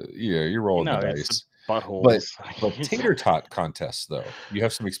rolling the dice. Buttholes. But tater tot contests, though, you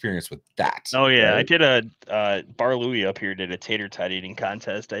have some experience with that. Oh yeah, right? I did a Bar Louie up here did a tater tot eating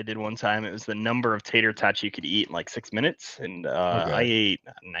contest. I did one time. It was the number of tater tots you could eat in like 6 minutes, and I ate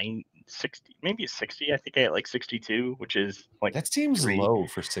 60, maybe 60. I think I ate like 62, which is like that seems low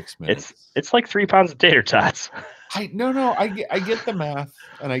for 6 minutes. It's like 3 pounds of tater tots. I get the math,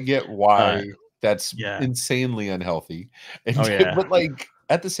 and I get why that's insanely unhealthy. And, but like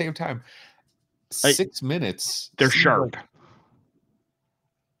at the same time, 6 minutes. They're sharp.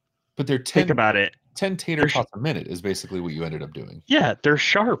 But they're 10. Think about it. 10 tater tots a minute is basically what you ended up doing. Yeah, they're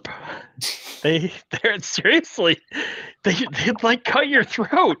sharp. They're seriously. They like cut your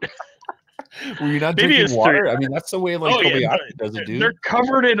throat. Were you not drinking water? I mean, that's the way probiotic does it, dude. They're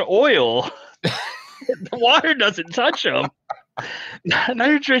covered in oil. The water doesn't touch them. Now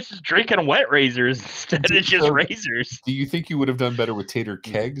you're just drinking wet razors instead of just razors. Do you think you would have done better with tater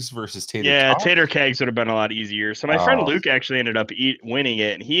kegs versus tater? Yeah, tater kegs would have been a lot easier. So my friend Luke actually ended up winning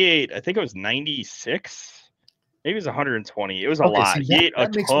it, and he ate, I think it was 96, maybe it was 120. It was a lot. See, he ate a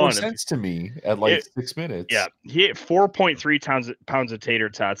ton. That makes more sense to me at 6 minutes. Yeah, he ate 4.3 pounds of tater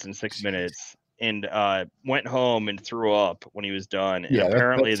tots in 6 minutes. And went home and threw up when he was done. And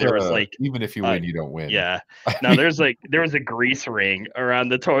apparently there was like, even if you win, you don't win. Yeah. Now there was a grease ring around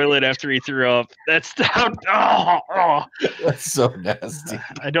the toilet after he threw up. That's That's so nasty.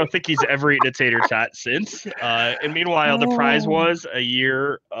 I don't think he's ever eaten a tater tot since. And meanwhile, the prize was a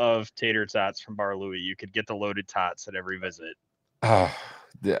year of tater tots from Bar Louie. You could get the loaded tots at every visit.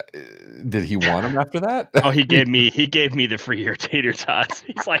 Did he want them after that? Oh, he gave me the free year tater tots.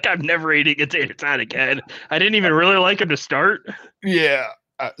 He's like, I'm never eating a tater tot again. I didn't even really like him to start. Yeah.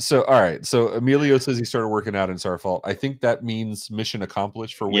 So all right. So Emilio says he started working out in it's our fault. I think that means mission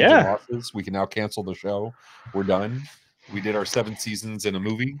accomplished for wins and losses. We can now cancel the show. We're done. We did our 7 seasons in a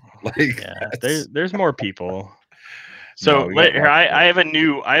movie. There's more people. So I have a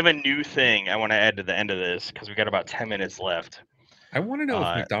new thing I want to add to the end of this because we got about 10 minutes left. I want to know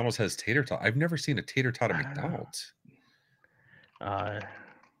if McDonald's has tater tot. I've never seen a tater tot at McDonald's. I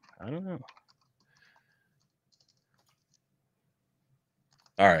don't know.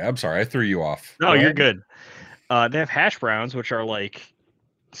 All right, I'm sorry. I threw you off. No, you're good. They have hash browns, which are like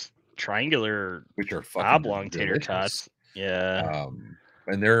triangular, which are oblong tater tots. Yeah.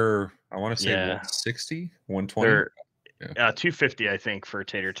 and they're, I want to say Yeah. 160, 120. They're Yeah. 250, I think, for a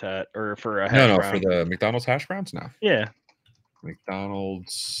tater tot or for a No, hash no, for brown. the McDonald's hash browns now. Yeah.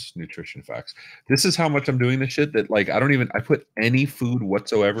 McDonald's nutrition facts. This is how much I'm doing this shit that like I put any food I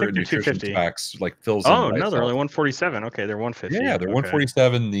whatsoever think in they're nutrition 250. facts like fills in Oh by no, they're itself. only 147. Okay, they're 150. Yeah, they're Okay.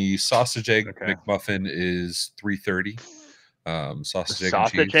 147. The sausage egg Okay. McMuffin is 330. The Sausage egg and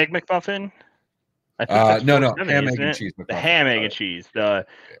sausage cheese. egg McMuffin. I think that's No, 470, ham, egg, isn't and it? cheese The McMuffin. ham, egg, and cheese. The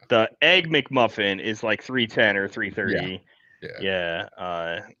egg McMuffin is like 310 or 330. Yeah.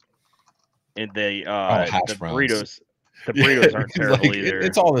 And the Hash browns. burritos. The burritos aren't terrible like, either.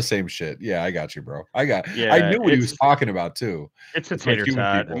 it's all the same shit. Yeah, I got you, bro. I Yeah, knew what he was talking about too. It's a It's like tater human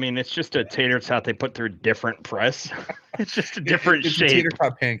tot. people. I mean, it's just a tater tot they put through different press. It's just a different It's shape. a tater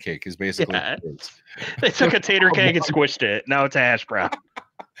tot pancake is basically Yeah. what it is. They took a tater cake and squished it. Now it's a hash brown.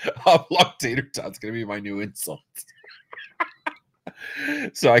 Oblong tater tot's gonna be my new insult.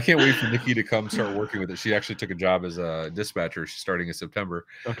 So I can't wait for Nikki to come start working with it. She actually took a job as a dispatcher. She's starting in September.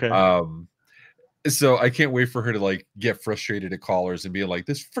 Okay. So I can't wait for her to like get frustrated at callers and be like,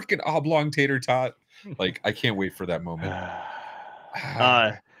 "This freaking oblong tater tot." Like, I can't wait for that moment.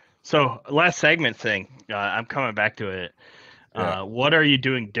 So last segment thing, I'm coming back to it. Yeah. What are you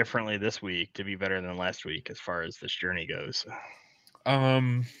doing differently this week to be better than last week as far as this journey goes?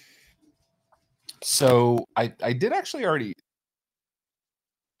 So I did actually already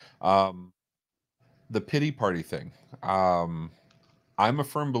the pity party thing. I'm a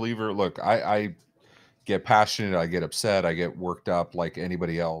firm believer. Look, I get passionate, I get upset, I get worked up like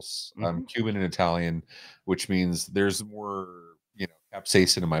anybody else. I'm Cuban and Italian, which means there's more,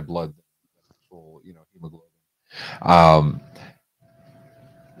 capsaicin in my blood than actual, hemoglobin.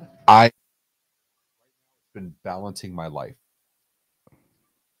 I've been balancing my life.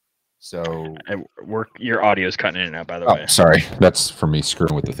 So your audio is cutting in and out, by the way. Sorry. That's for me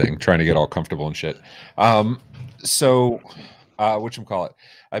screwing with the thing, trying to get all comfortable and shit. So whatchamacallit,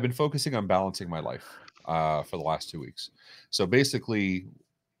 I've been focusing on balancing my life for the last 2 weeks. So basically,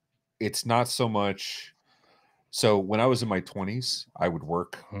 it's not so much. So when I was in my 20s, I would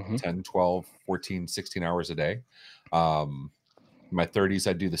work 10, 12, 14, 16 hours a day. In my 30s,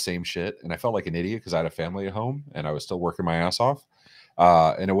 I'd do the same shit. And I felt like an idiot because I had a family at home and I was still working my ass off.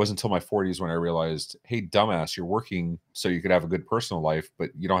 And it wasn't until my 40s when I realized, hey, dumbass, you're working so you could have a good personal life, but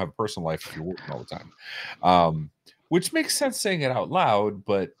you don't have a personal life if you're working all the time. Which makes sense saying it out loud,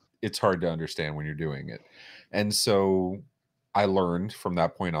 but it's hard to understand when you're doing it. And so I learned from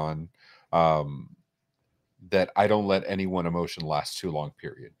that point on that I don't let any one emotion last too long,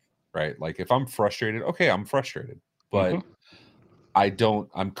 period. Right? Like if I'm frustrated, okay, I'm frustrated, but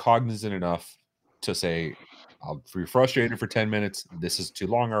I'm cognizant enough to say, I'll be frustrated for 10 minutes. This is too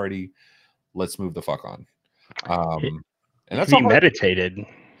long already. Let's move the fuck on. And that's all. Meditated.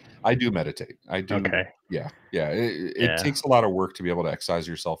 I do meditate. I do. Okay. Yeah. It takes a lot of work to be able to excise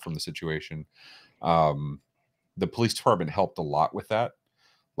yourself from the situation. The police department helped a lot with that.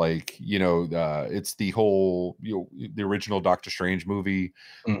 Like, it's the whole, the original Doctor Strange movie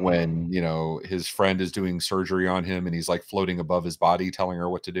when, his friend is doing surgery on him and he's like floating above his body, telling her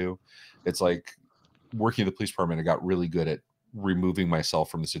what to do. It's like working at the police department, I got really good at removing myself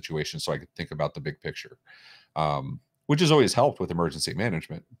from the situation so I could think about the big picture, which has always helped with emergency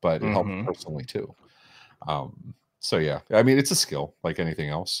management, but it helped personally too. So yeah, I mean, it's a skill like anything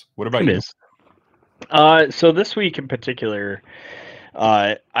else. What about you? So this week in particular,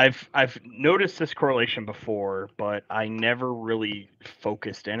 I've noticed this correlation before, but I never really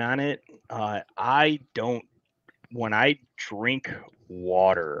focused in on it. When I drink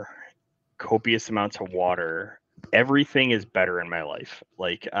water, copious amounts of water, everything is better in my life.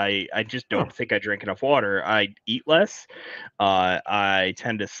 Like I just don't think I drink enough water. I eat less. I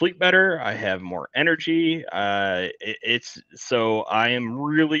tend to sleep better. I have more energy. So I am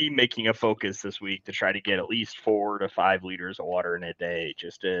really making a focus this week to try to get at least 4 to 5 liters of water in a day,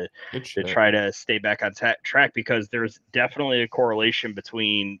 just to try to stay back on track, because there's definitely a correlation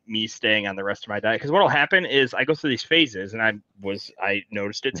between me staying on the rest of my diet. Because what'll happen is I go through these phases, and I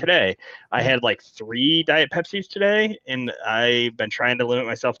noticed it today. I had like 3 Diet Pepsis today, and I've been trying to limit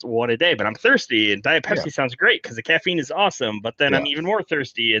myself to 1 a day, but I'm thirsty, and Diet Pepsi sounds great because the caffeine is awesome, but then I'm even more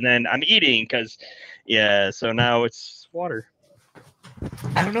thirsty, and then I'm eating because, so now it's water.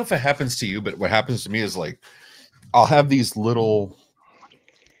 I don't know if it happens to you, but what happens to me is like, I'll have these little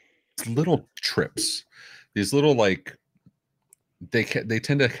trips, these little, like, they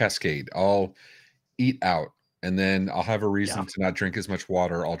tend to cascade. I'll eat out and then I'll have a reason Yeah. to not drink as much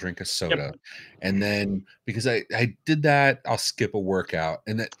water. I'll drink a soda. Yep. And then because I did that, I'll skip a workout,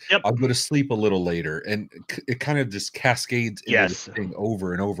 and that Yep. I'll go to sleep a little later, and it kind of just cascades into Yes. the thing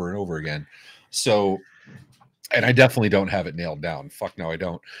over and over and over again. So, and I definitely don't have it nailed down. Fuck no, I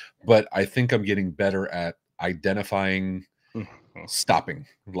don't. But I think I'm getting better at identifying stopping.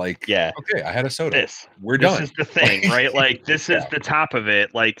 Like, Yeah. okay, I had a soda. This We're done. is the thing, right? Like this is Yeah. the top of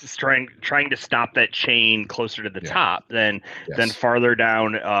it. Like trying to stop that chain closer to the Yeah. top. Then Yes. farther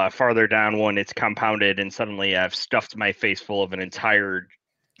down when it's compounded, and suddenly I've stuffed my face full of an entire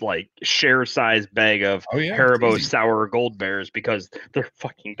like share size bag of Oh, yeah, it's Haribo easy. sour gold bears because they're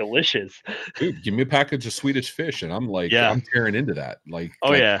fucking delicious. Dude, give me a package of Swedish fish, and I'm like, Yeah. I'm tearing into that. Like,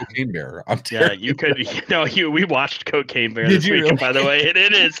 Oh, yeah. Cocaine Bear. I'm Yeah, tearing. you could. We watched Cocaine Bear Did this you weekend, really? by the way, and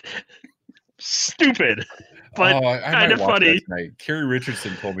it is stupid, but Oh, I kind might of watch funny. that tonight. Carrie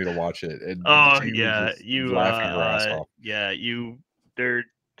Richardson told me to watch it, and Oh she was yeah, just you laughing her ass off. yeah, you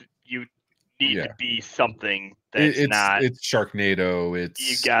need Yeah. to be something that's not. It's Sharknado. You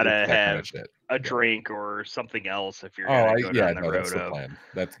It's gotta that kind have of shit. a Yeah. drink or something else if you're Oh, gonna go down the no, that's road the of. plan.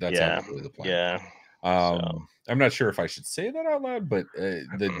 That's Yeah, absolutely the plan. yeah. So I'm not sure if I should say that out loud, but the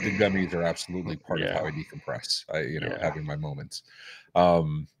gummies are absolutely part of Yeah. how I decompress. Yeah. Having my moments.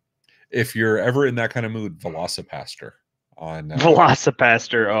 If you're ever in that kind of mood, Velocipaster on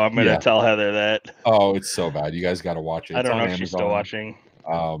Velocipaster. Oh, I'm gonna Yeah. tell Heather that. Oh, it's so bad. You guys got to watch it. I It's don't know on if she's still Amazon.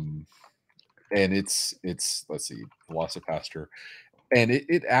 watching. And it's let's see, Velocipaster, and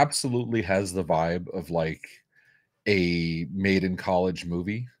it absolutely has the vibe of like a made in college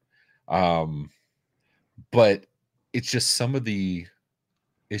movie. But it's just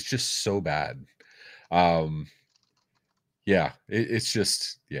it's just so bad. Yeah, it's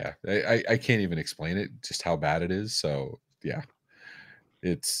just, yeah, I can't even explain it, just how bad it is. So yeah,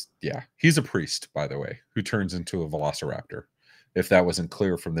 he's a priest, by the way, who turns into a velociraptor, if that wasn't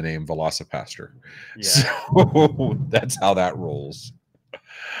clear from the name Velocipaster. Yeah. So that's how that rolls.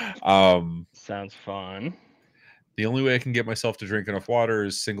 Sounds fun. The only way I can get myself to drink enough water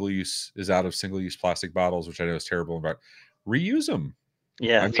is out of single-use plastic bottles, which I know is terrible, but reuse them.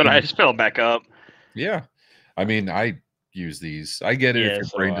 Yeah, that's what I just fill back up. Yeah. I mean, I use these. I get it if your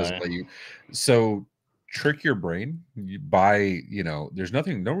so brain doesn't let you. So trick your brain. You buy, there's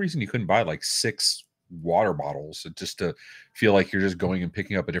no reason you couldn't buy like 6 water bottles just to feel like you're just going and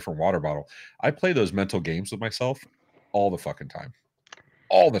picking up a different water bottle. I play those mental games with myself all the fucking time.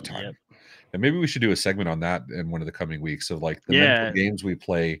 All the time. Yep. And maybe we should do a segment on that in one of the coming weeks of like the mental games we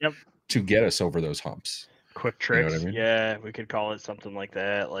play to get us over those humps. Quick tricks. You know what I mean? Yeah, we could call it something like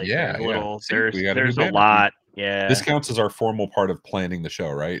that. Like Yeah, there's a lot. Yeah. This counts as our formal part of planning the show,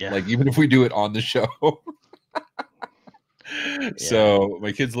 right? Yeah. Like even if we do it on the show. So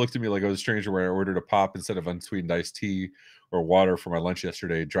my kids looked at me like I was a stranger when I ordered a pop instead of unsweetened iced tea or water for my lunch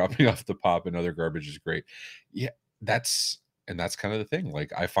yesterday. Dropping off the pop and other garbage is great. Yeah, that's kind of the thing.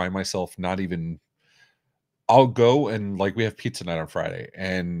 Like I find myself I'll go and like we have pizza night on Friday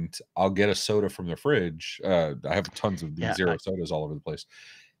and I'll get a soda from the fridge. I have tons of these zero sodas all over the place.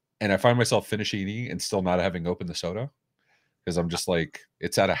 And I find myself finishing eating and still not having opened the soda because I'm just like,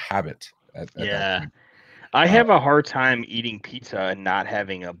 it's out of habit at that point. I have a hard time eating pizza and not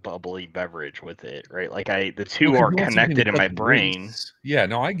having a bubbly beverage with it, right? Like the two are connected in my brain. Yeah,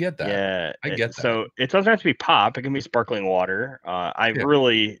 no, I get that. Yeah, I get that. So it doesn't have to be pop; it can be sparkling water.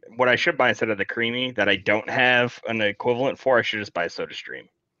 What I should buy instead of the creamy that I don't have an equivalent for, I should just buy a Soda Stream.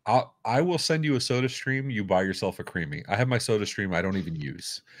 I will send you a Soda Stream. You buy yourself a creamy. I have my Soda Stream I don't even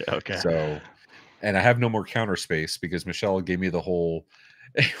use. Okay. So, and I have no more counter space because Michelle gave me the whole.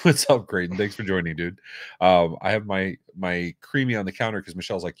 Hey, what's up, Creighton? Thanks for joining, dude. I have my creamy on the counter because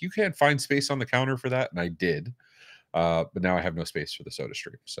Michelle's like, you can't find space on the counter for that, and I did. But now I have no space for the Soda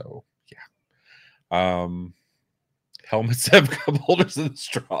Stream. So yeah. Helmets have cup holders and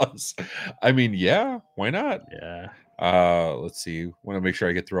straws. I mean, yeah, why not? Yeah. Let's see. Want to make sure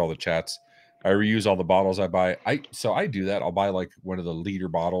I get through all the chats. I reuse all the bottles I buy. So I do that. I'll buy like one of the liter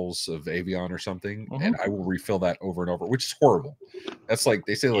bottles of Avion or something, and I will refill that over and over, which is horrible. That's like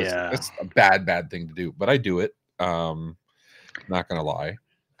they say that's a bad thing to do, but I do it. Not gonna lie.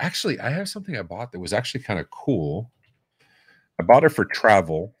 Actually, I have something I bought that was actually kind of cool. I bought it for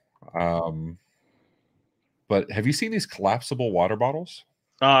travel. But have you seen these collapsible water bottles?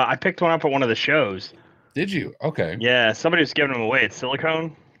 I picked one up at one of the shows. Did you? Okay. Yeah, somebody was giving them away. It's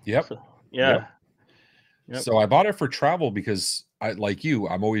silicone. Yep. So, yeah. Yep. So I bought it for travel because I'm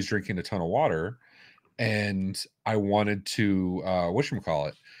always drinking a ton of water, and I wanted to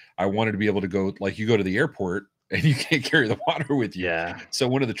whatchamacallit? I wanted to be able to go, like, you go to the airport and you can't carry the water with you. Yeah. So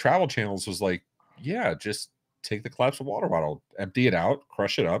one of the travel channels was like, yeah, just take the collapsible water bottle, empty it out,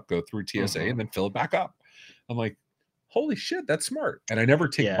 crush it up, go through TSA, and then fill it back up. I'm like, holy shit, that's smart. And I never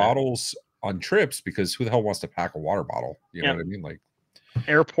take bottles on trips because who the hell wants to pack a water bottle? You know what I mean? Like,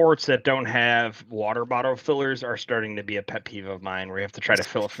 airports that don't have water bottle fillers are starting to be a pet peeve of mine, where you have to try to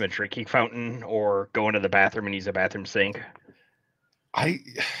fill it from a drinking fountain or go into the bathroom and use a bathroom sink. I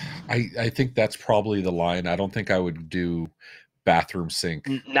think that's probably the line. I don't think I would do bathroom sink.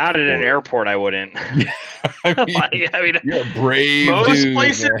 Not at an airport, I wouldn't. Yeah, I mean, you're a brave most dude,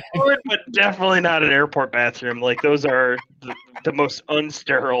 places man. would, but definitely not an airport bathroom. Like, those are the most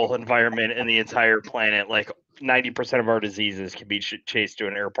unsterile environment in the entire planet. Like, 90% of our diseases can be chased to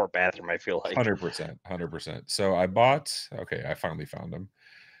an airport bathroom, I feel like. 100%. So I finally found them.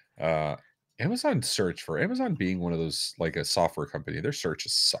 Amazon search, for Amazon being one of those, like a software company, their search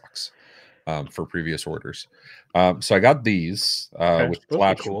sucks for previous orders. So I got these, which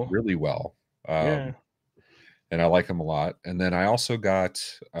collapse really well. And I like them a lot. And then I also got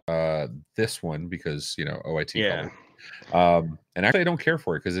this one because, OIT color. And actually I don't care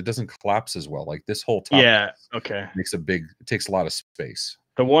for it because it doesn't collapse as well. Like, this whole top it takes a lot of space.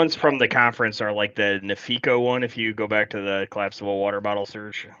 The ones from the conference are like the Nefico one, if you go back to the collapsible water bottle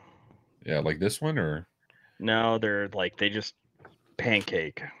search. Yeah, like this one, or no, they're like, they just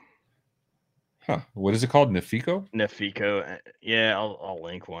pancake. Huh. What is it called? Nefico? Nefico. Yeah, I'll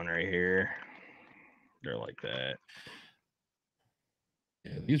link one right here. They're like that.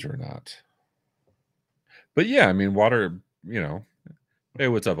 Yeah, these are not. But yeah, I mean, water, Hey,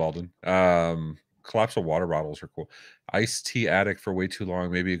 what's up, Alden? Collapsible water bottles are cool. Iced tea addict for way too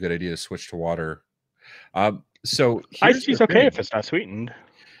long. Maybe a good idea to switch to water. So iced tea's okay if it's not sweetened.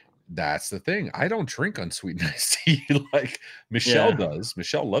 That's the thing. I don't drink unsweetened iced tea like Michelle does.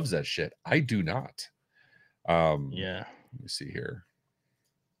 Michelle loves that shit. I do not. Let me see here.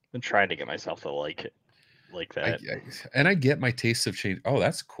 I'm trying to get myself to like it like that. And I get my tastes have changed. Oh,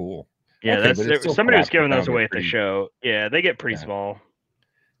 that's cool. Yeah, that's somebody was giving those away at the show. Yeah, they get pretty small.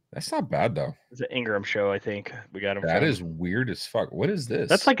 That's not bad though. It's an Ingram show, I think. We got them. That is weird as fuck. What is this?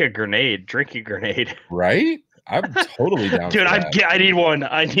 That's like a grenade, drinking grenade. Right? I'm totally down. Dude, I need one.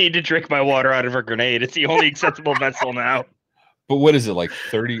 I need to drink my water out of a grenade. It's the only acceptable vessel now. But what is it, like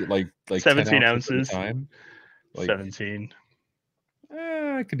 30, like 17 ounces? Time? Like, 17.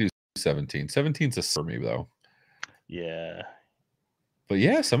 I could do 17. 17's a for me though. Yeah. But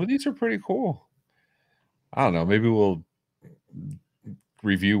yeah, some of these are pretty cool. I don't know. Maybe we'll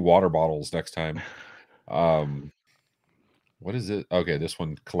review water bottles next time. What is it? Okay, this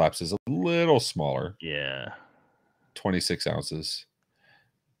one collapses a little smaller. Yeah. 26 ounces.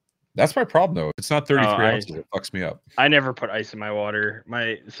 That's my problem though. If it's not 33 ounces, it fucks me up. I never put ice in my water.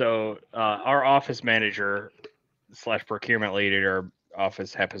 Our office manager / procurement lady at our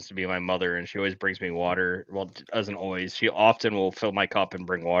office happens to be my mother, and she always brings me water. Well, doesn't always. She often will fill my cup and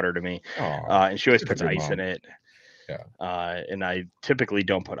bring water to me. And she always puts ice in it. Yeah. And I typically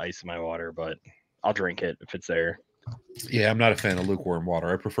don't put ice in my water, but I'll drink it if it's there. Yeah, I'm not a fan of lukewarm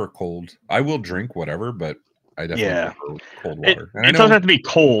water. I prefer cold. I will drink whatever, but I definitely prefer cold water. It doesn't have to be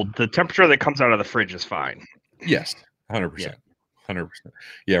cold. The temperature that comes out of the fridge is fine. Yes, 100%. 100%.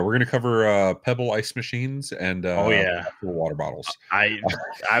 Yeah, we're gonna cover Pebble ice machines and water bottles. I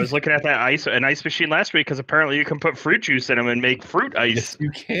was looking at an ice machine last week because apparently you can put fruit juice in them and make fruit ice. Yes, you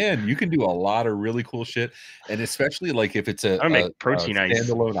can. You can do a lot of really cool shit, and especially like if it's a protein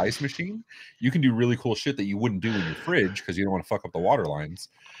standalone ice machine, you can do really cool shit that you wouldn't do in your fridge because you don't want to fuck up the water lines.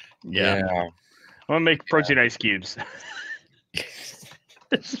 Yeah. I'm gonna make protein ice cubes.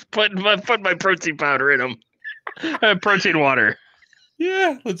 Just put my protein powder in them. Protein water.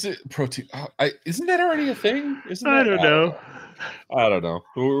 Yeah, let's see. Protein. Isn't that already a thing? I don't know. I don't know.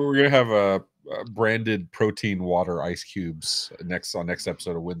 We're gonna have a branded protein water ice cubes next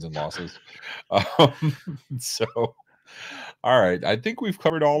episode of Wins and Losses. So, all right. I think we've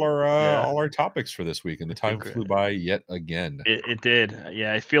covered all our topics for this week, and the time flew by yet again. It did.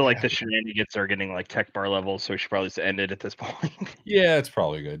 Yeah, I feel like the shenanigans are getting like tech bar levels, so we should probably just end it at this point. Yeah, it's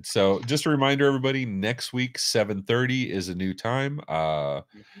probably good. So, just a reminder, everybody, next week 7:30 is a new time.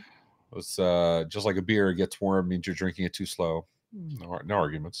 It's just like a beer, it gets warm, means you're drinking it too slow. No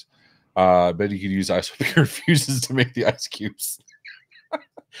arguments. But you could use ice with your infusions to make the ice cubes.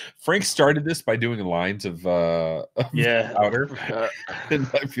 Frank started this by doing lines of powder, and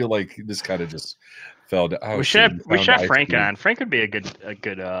I feel like this kind of just fell down. We should have Frank on. Frank would be a good.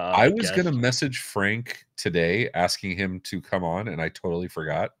 I was gonna message Frank today asking him to come on, and I totally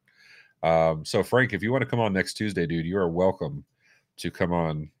forgot. So Frank, if you want to come on next Tuesday, dude, you are welcome to come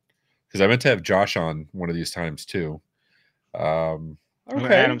on, because I meant to have Josh on one of these times too. Okay.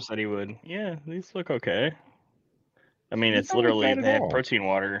 Adam said he would. Yeah, these look okay. I mean, it's Not like literally that at they have all. protein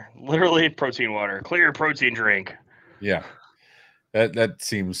water. Literally protein water. Clear protein drink. Yeah. That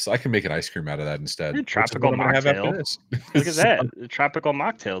seems I can make an ice cream out of that instead. A Which is tropical what I'm gonna have after mocktail. this. Look at that. A tropical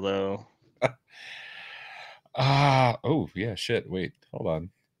mocktail, though. Oh yeah, shit. Wait, hold on.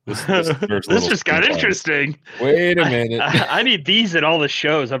 This This just got interesting. Wait a minute. I need these at all the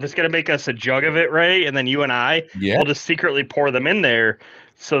shows. I'm just gonna make us a jug of it, Ray, and then you and I will just secretly pour them in there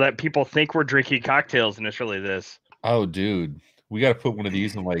so that people think we're drinking cocktails and it's really this. Oh, dude. We got to put one of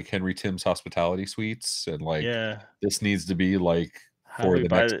these in like Henry Tim's hospitality suites, and like this needs to be like for the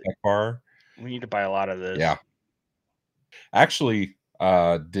next tech bar. We need to buy a lot of this. Yeah. Actually,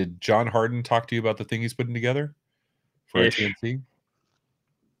 did John Harden talk to you about the thing he's putting together for AT&T?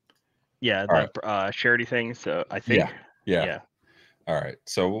 Yeah, the charity thing. So I think. Yeah. All right.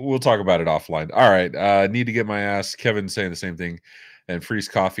 So we'll talk about it offline. All right. Need to get my ass. Kevin's saying the same thing. And freeze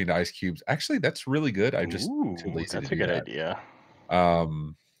coffee into ice cubes. Actually, that's really good. I just too lazy that's to do a good that. idea.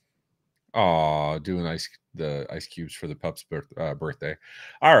 Doing the ice cubes for the pup's birthday.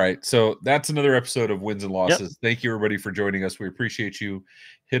 All right, so that's another episode of Wins and Losses. Thank you everybody for joining us. We appreciate you.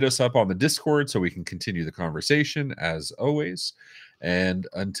 Hit us up on the Discord so we can continue the conversation as always. And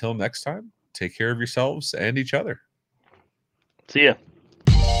until next time, take care of yourselves and each other. See ya.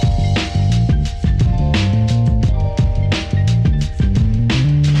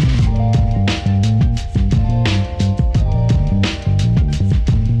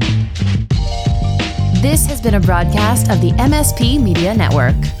 This has been a broadcast of the MSP Media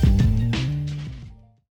Network.